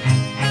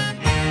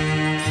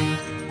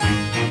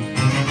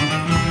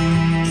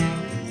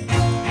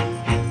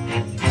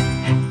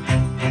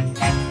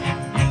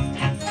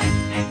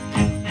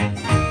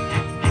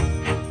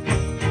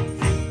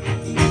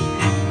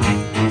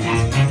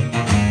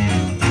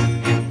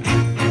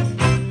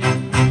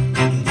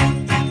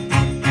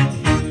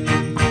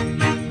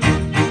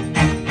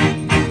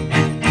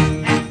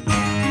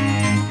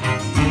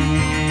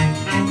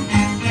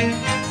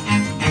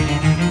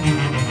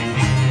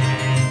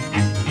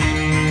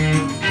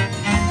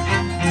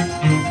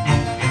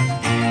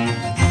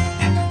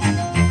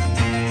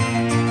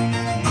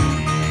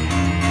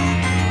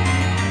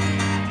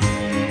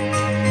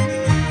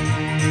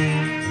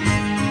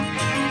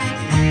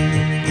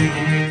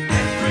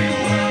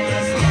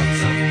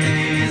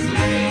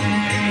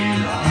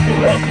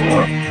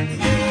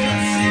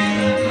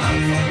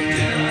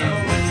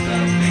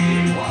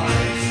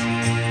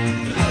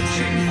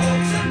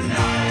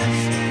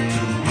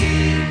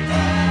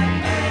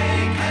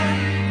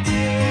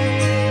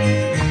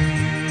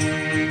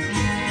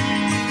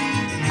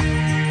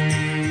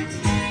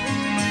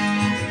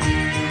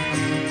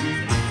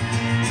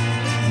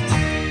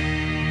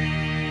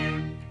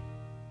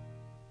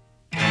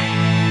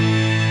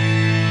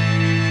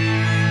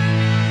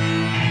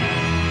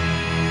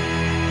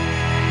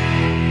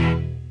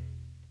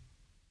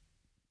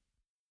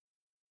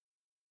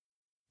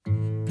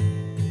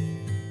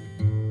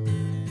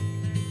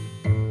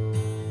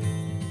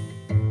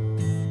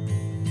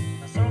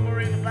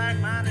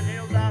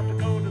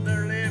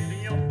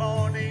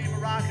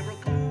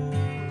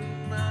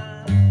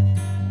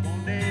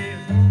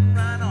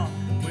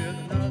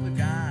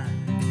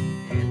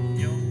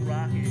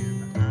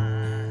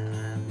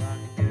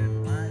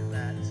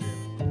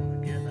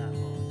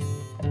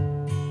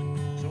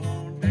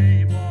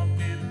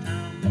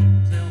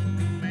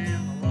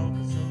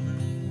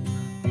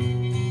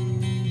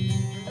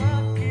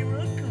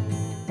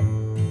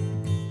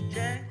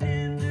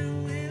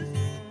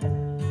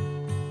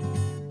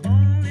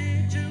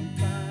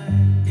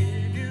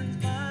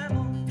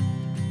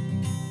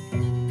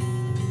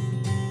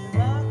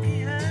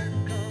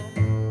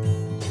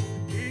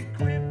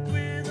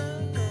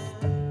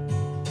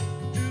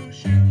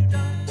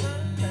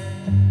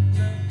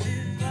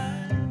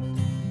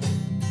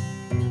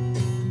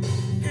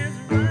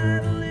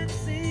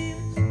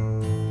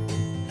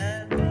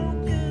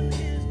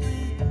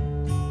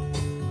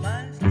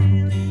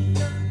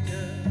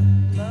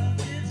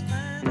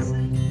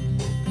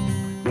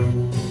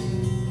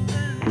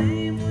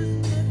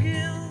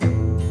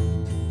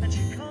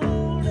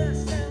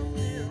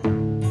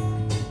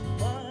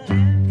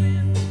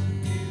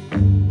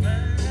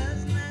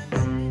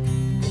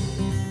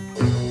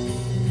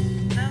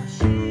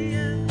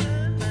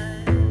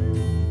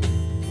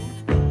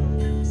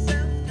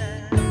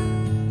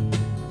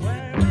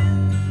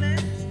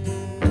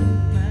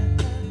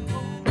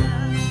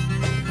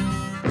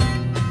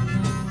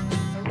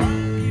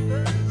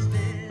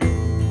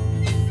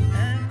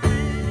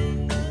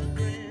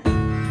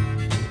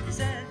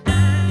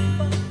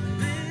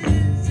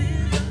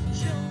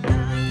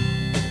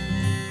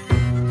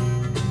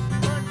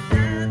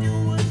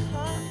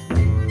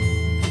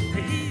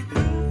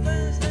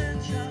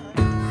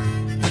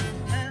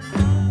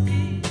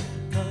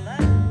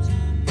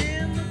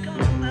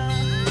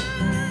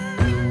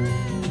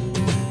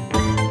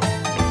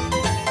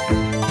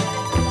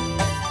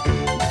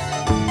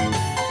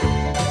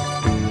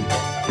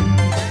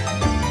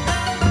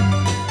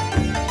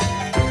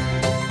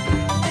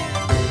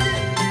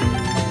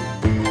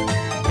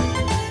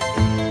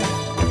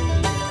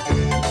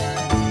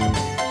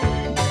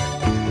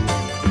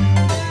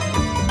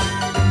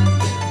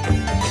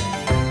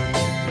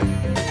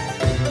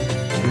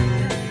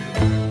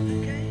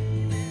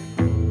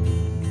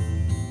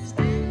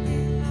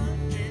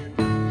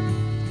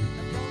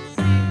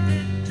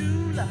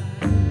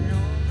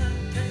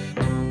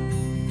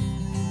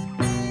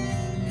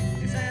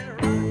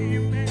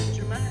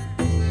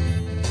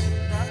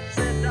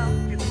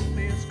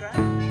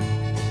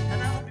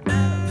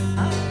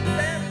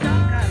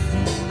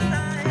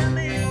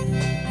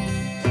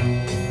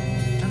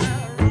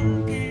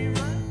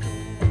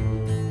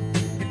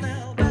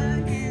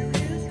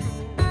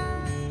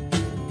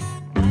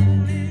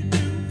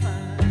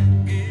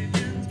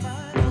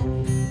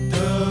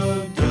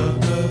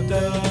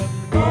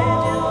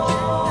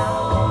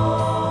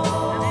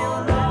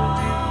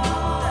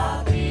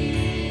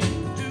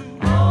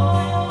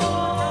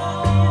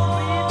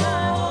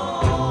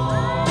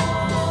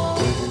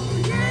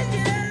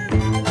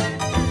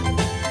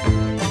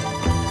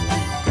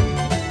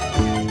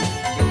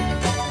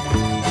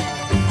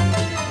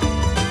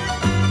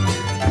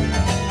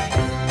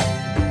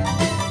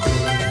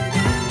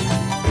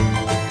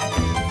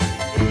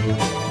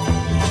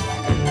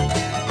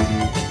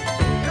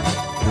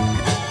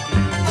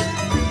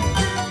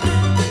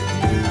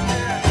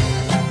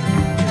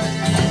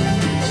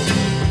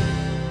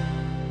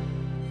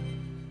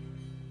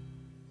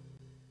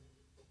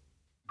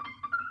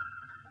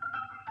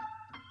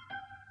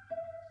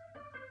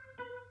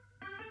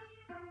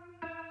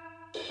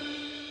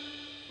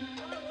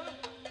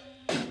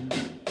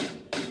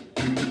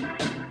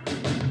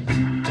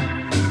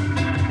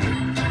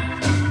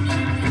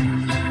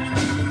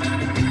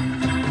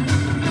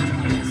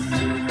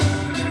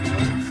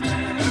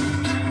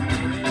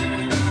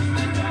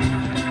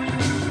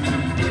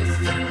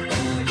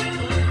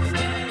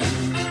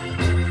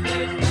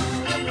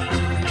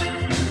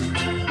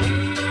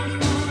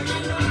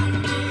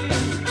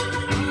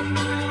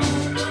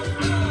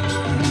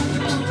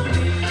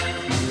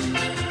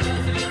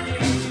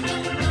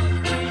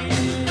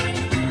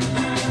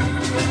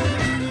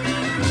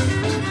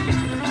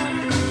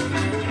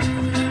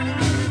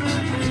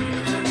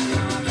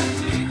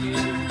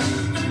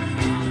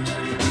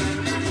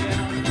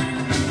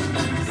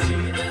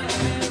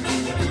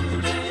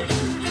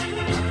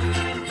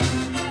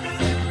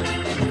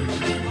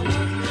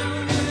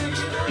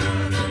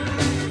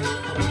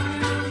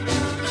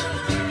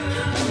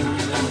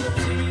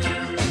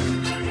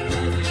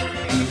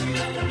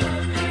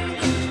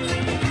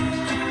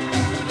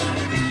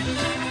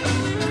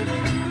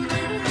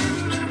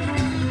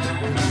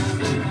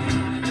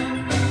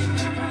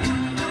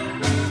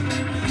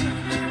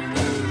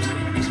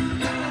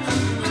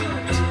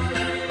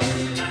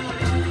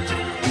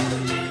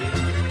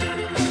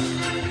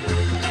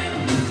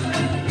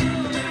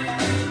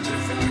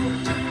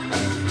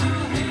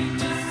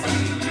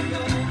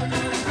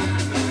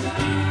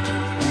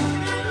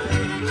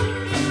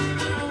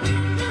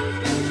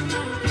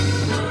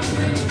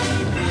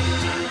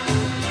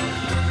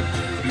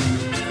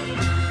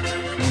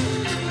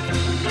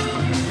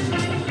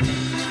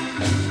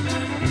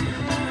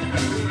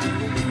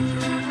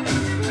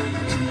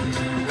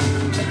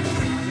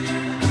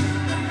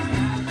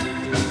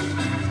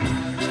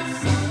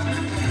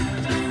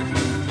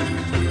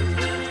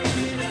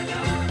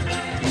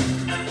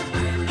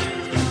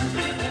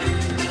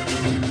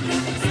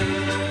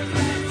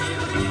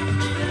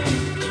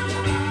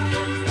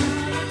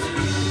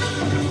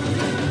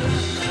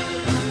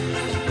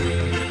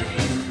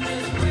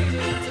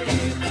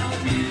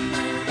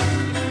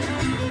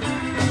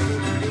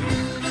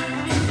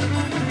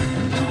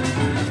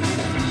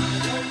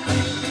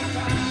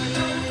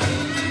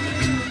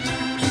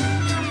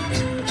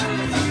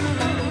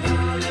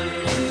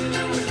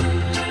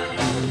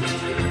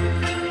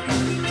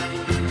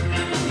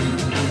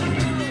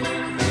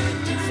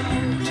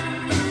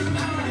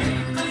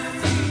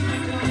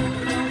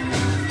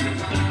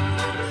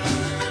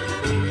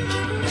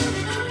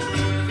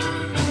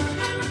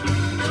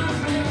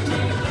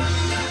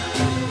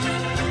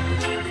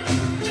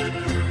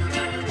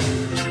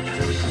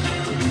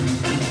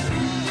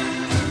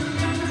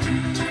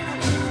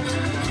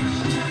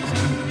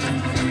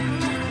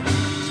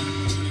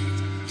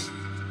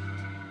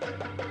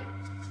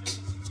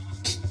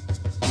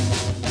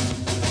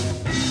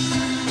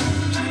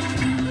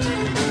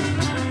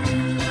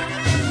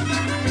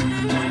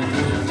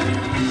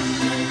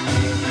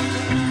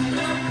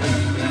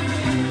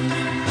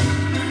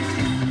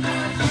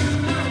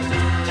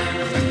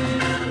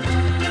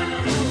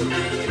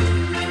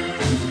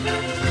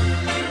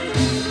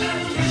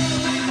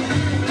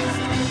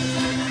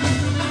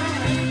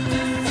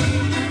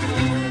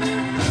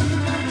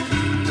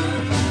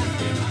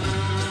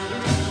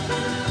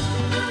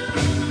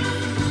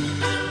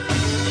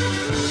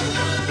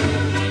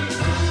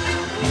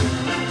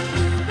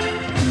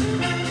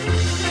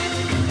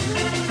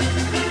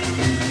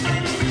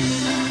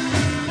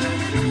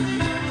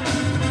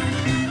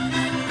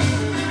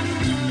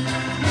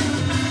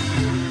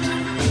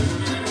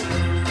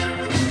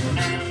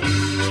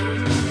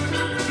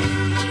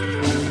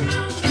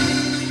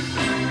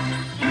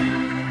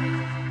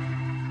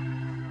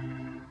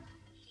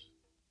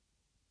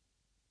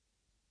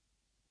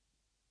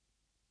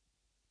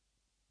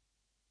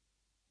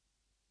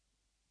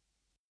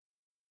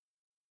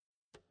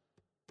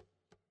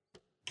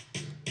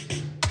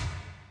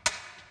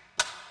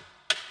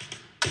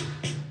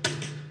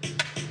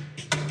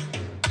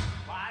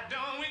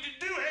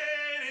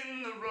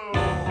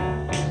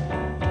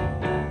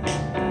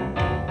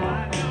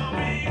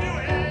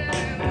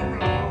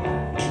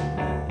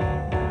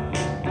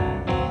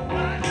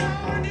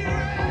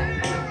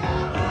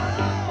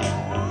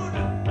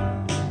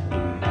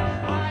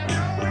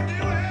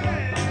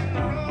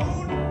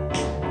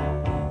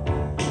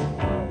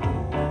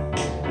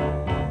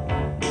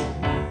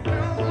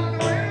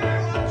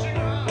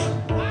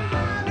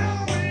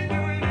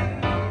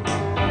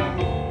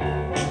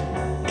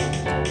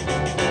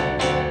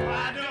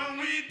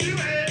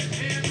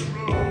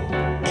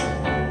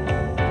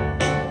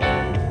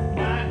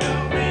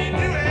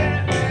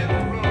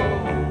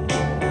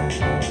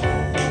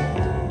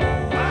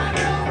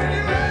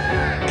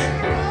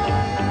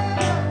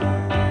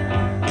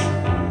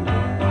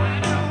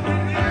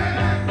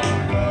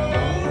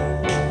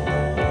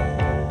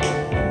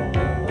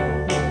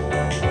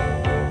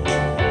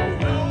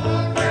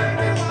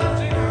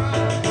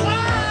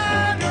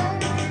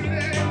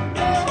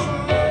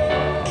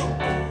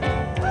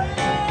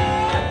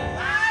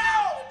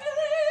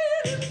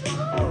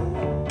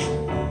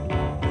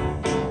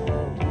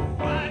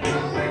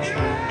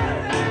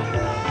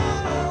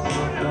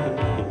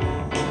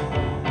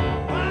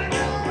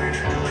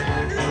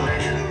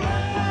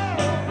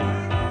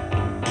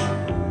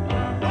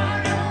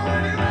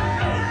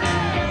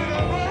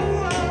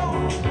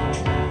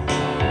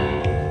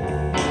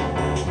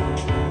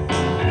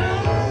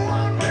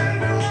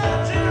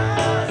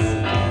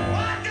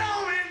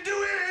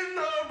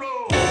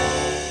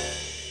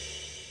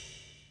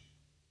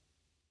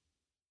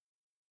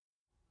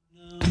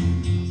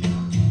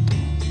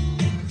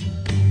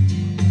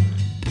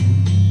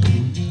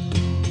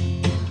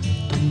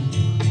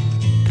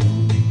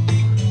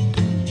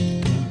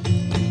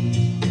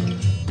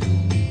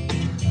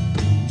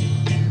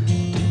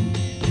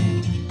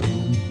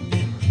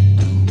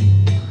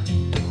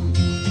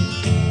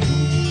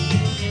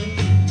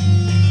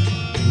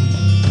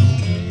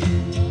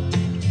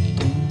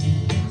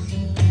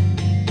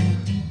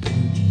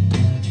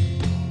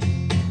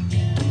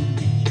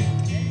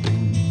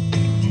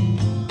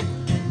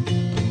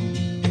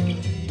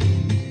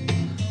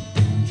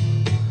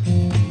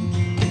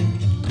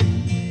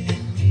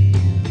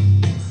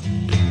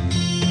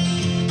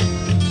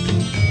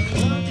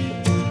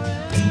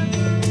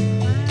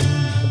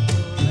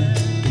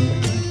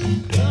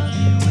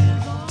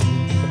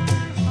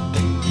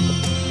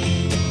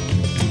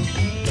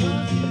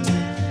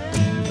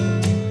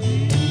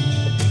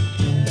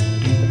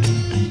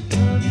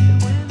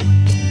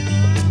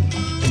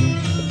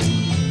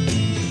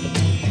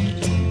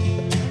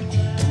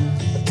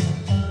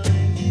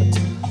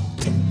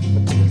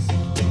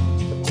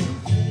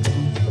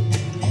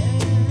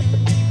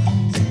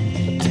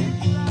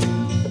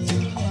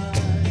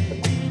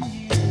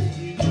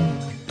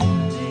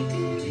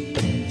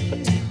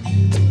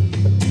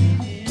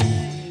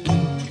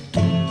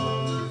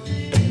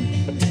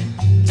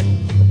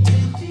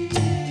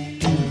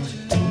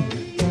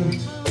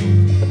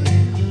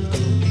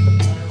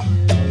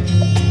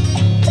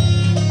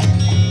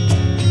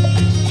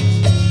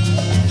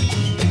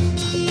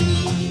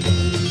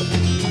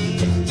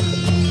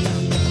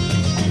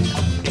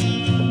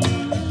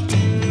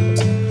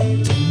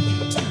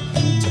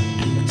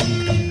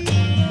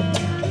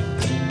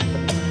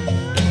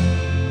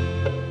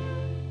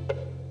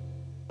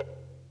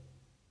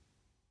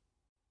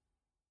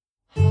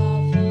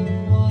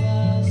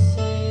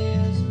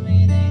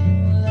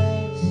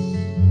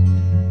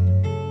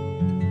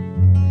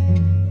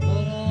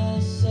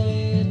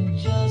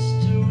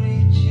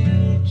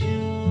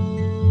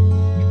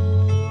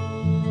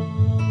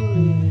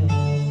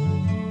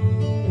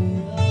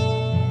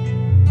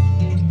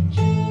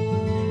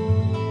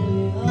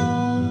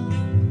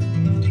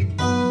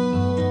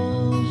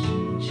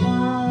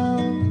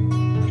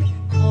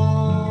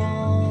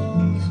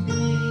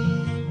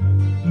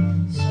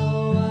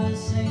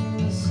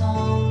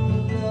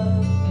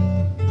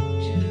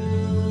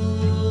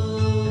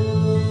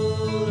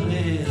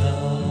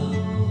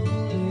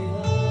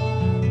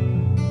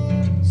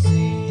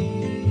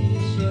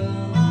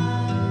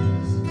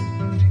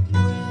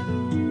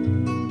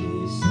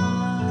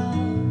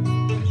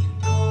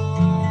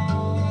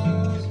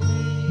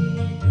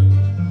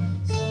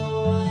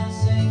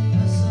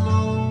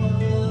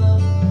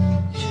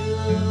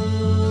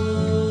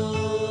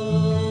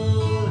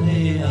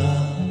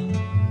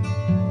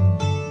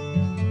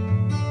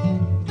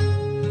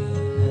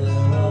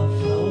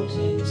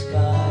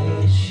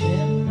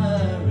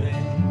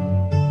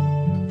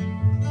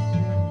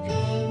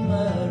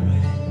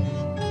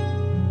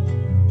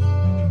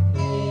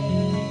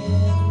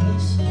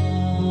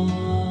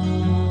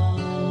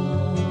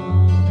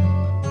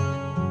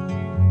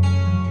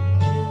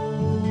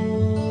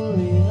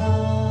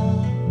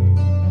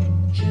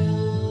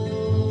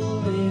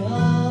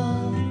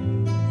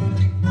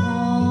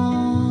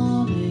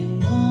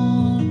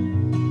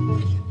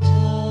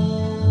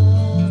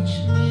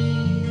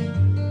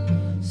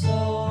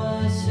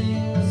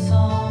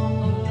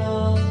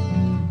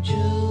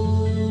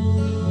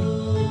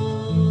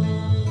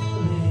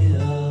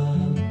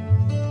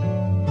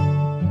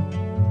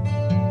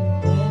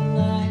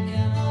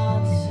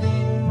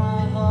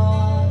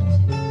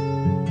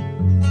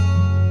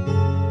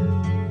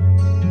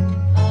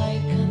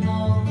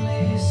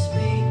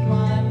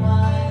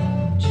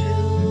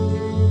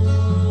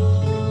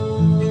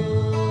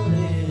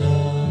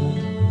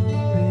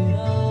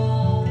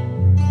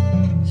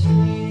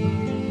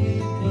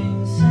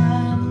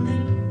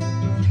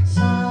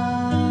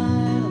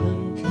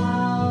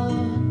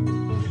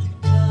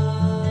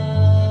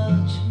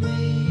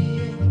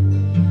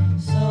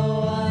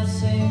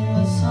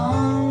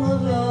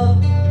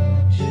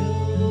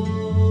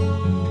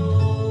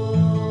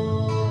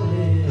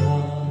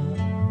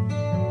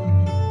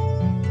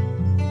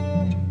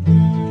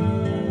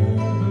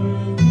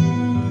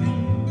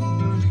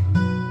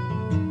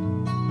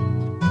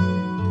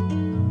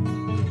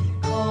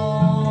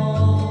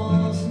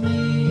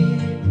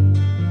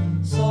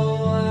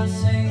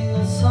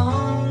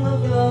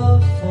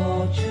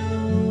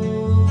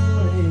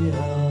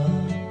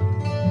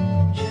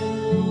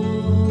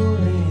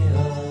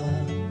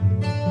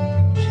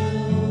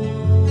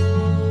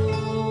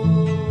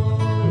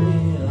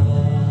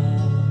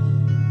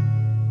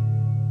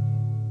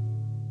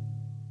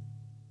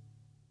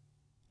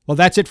 Well,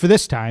 that's it for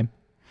this time.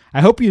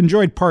 I hope you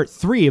enjoyed part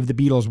 3 of the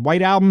Beatles'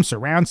 White Album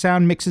surround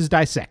sound mixes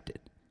dissected.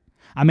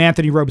 I'm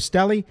Anthony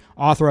Robustelli,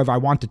 author of I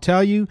Want to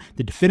Tell You,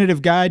 the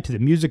definitive guide to the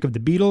music of the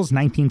Beatles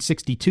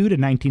 1962 to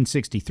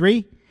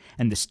 1963,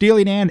 and the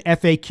Steely Dan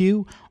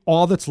FAQ,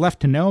 all that's left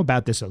to know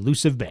about this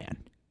elusive band.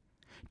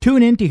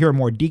 Tune in to hear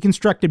more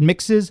deconstructed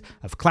mixes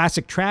of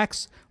classic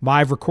tracks,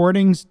 live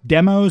recordings,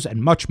 demos,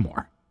 and much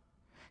more.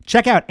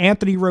 Check out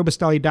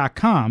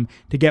AnthonyRobustelli.com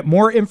to get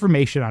more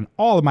information on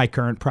all of my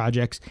current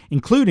projects,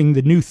 including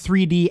the new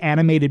 3D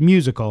animated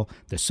musical,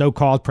 The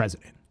So-Called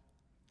President.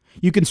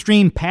 You can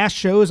stream past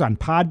shows on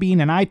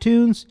Podbean and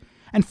iTunes,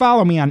 and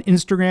follow me on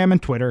Instagram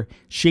and Twitter,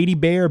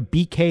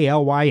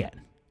 ShadyBearBKLYN.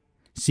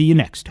 See you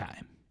next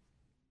time.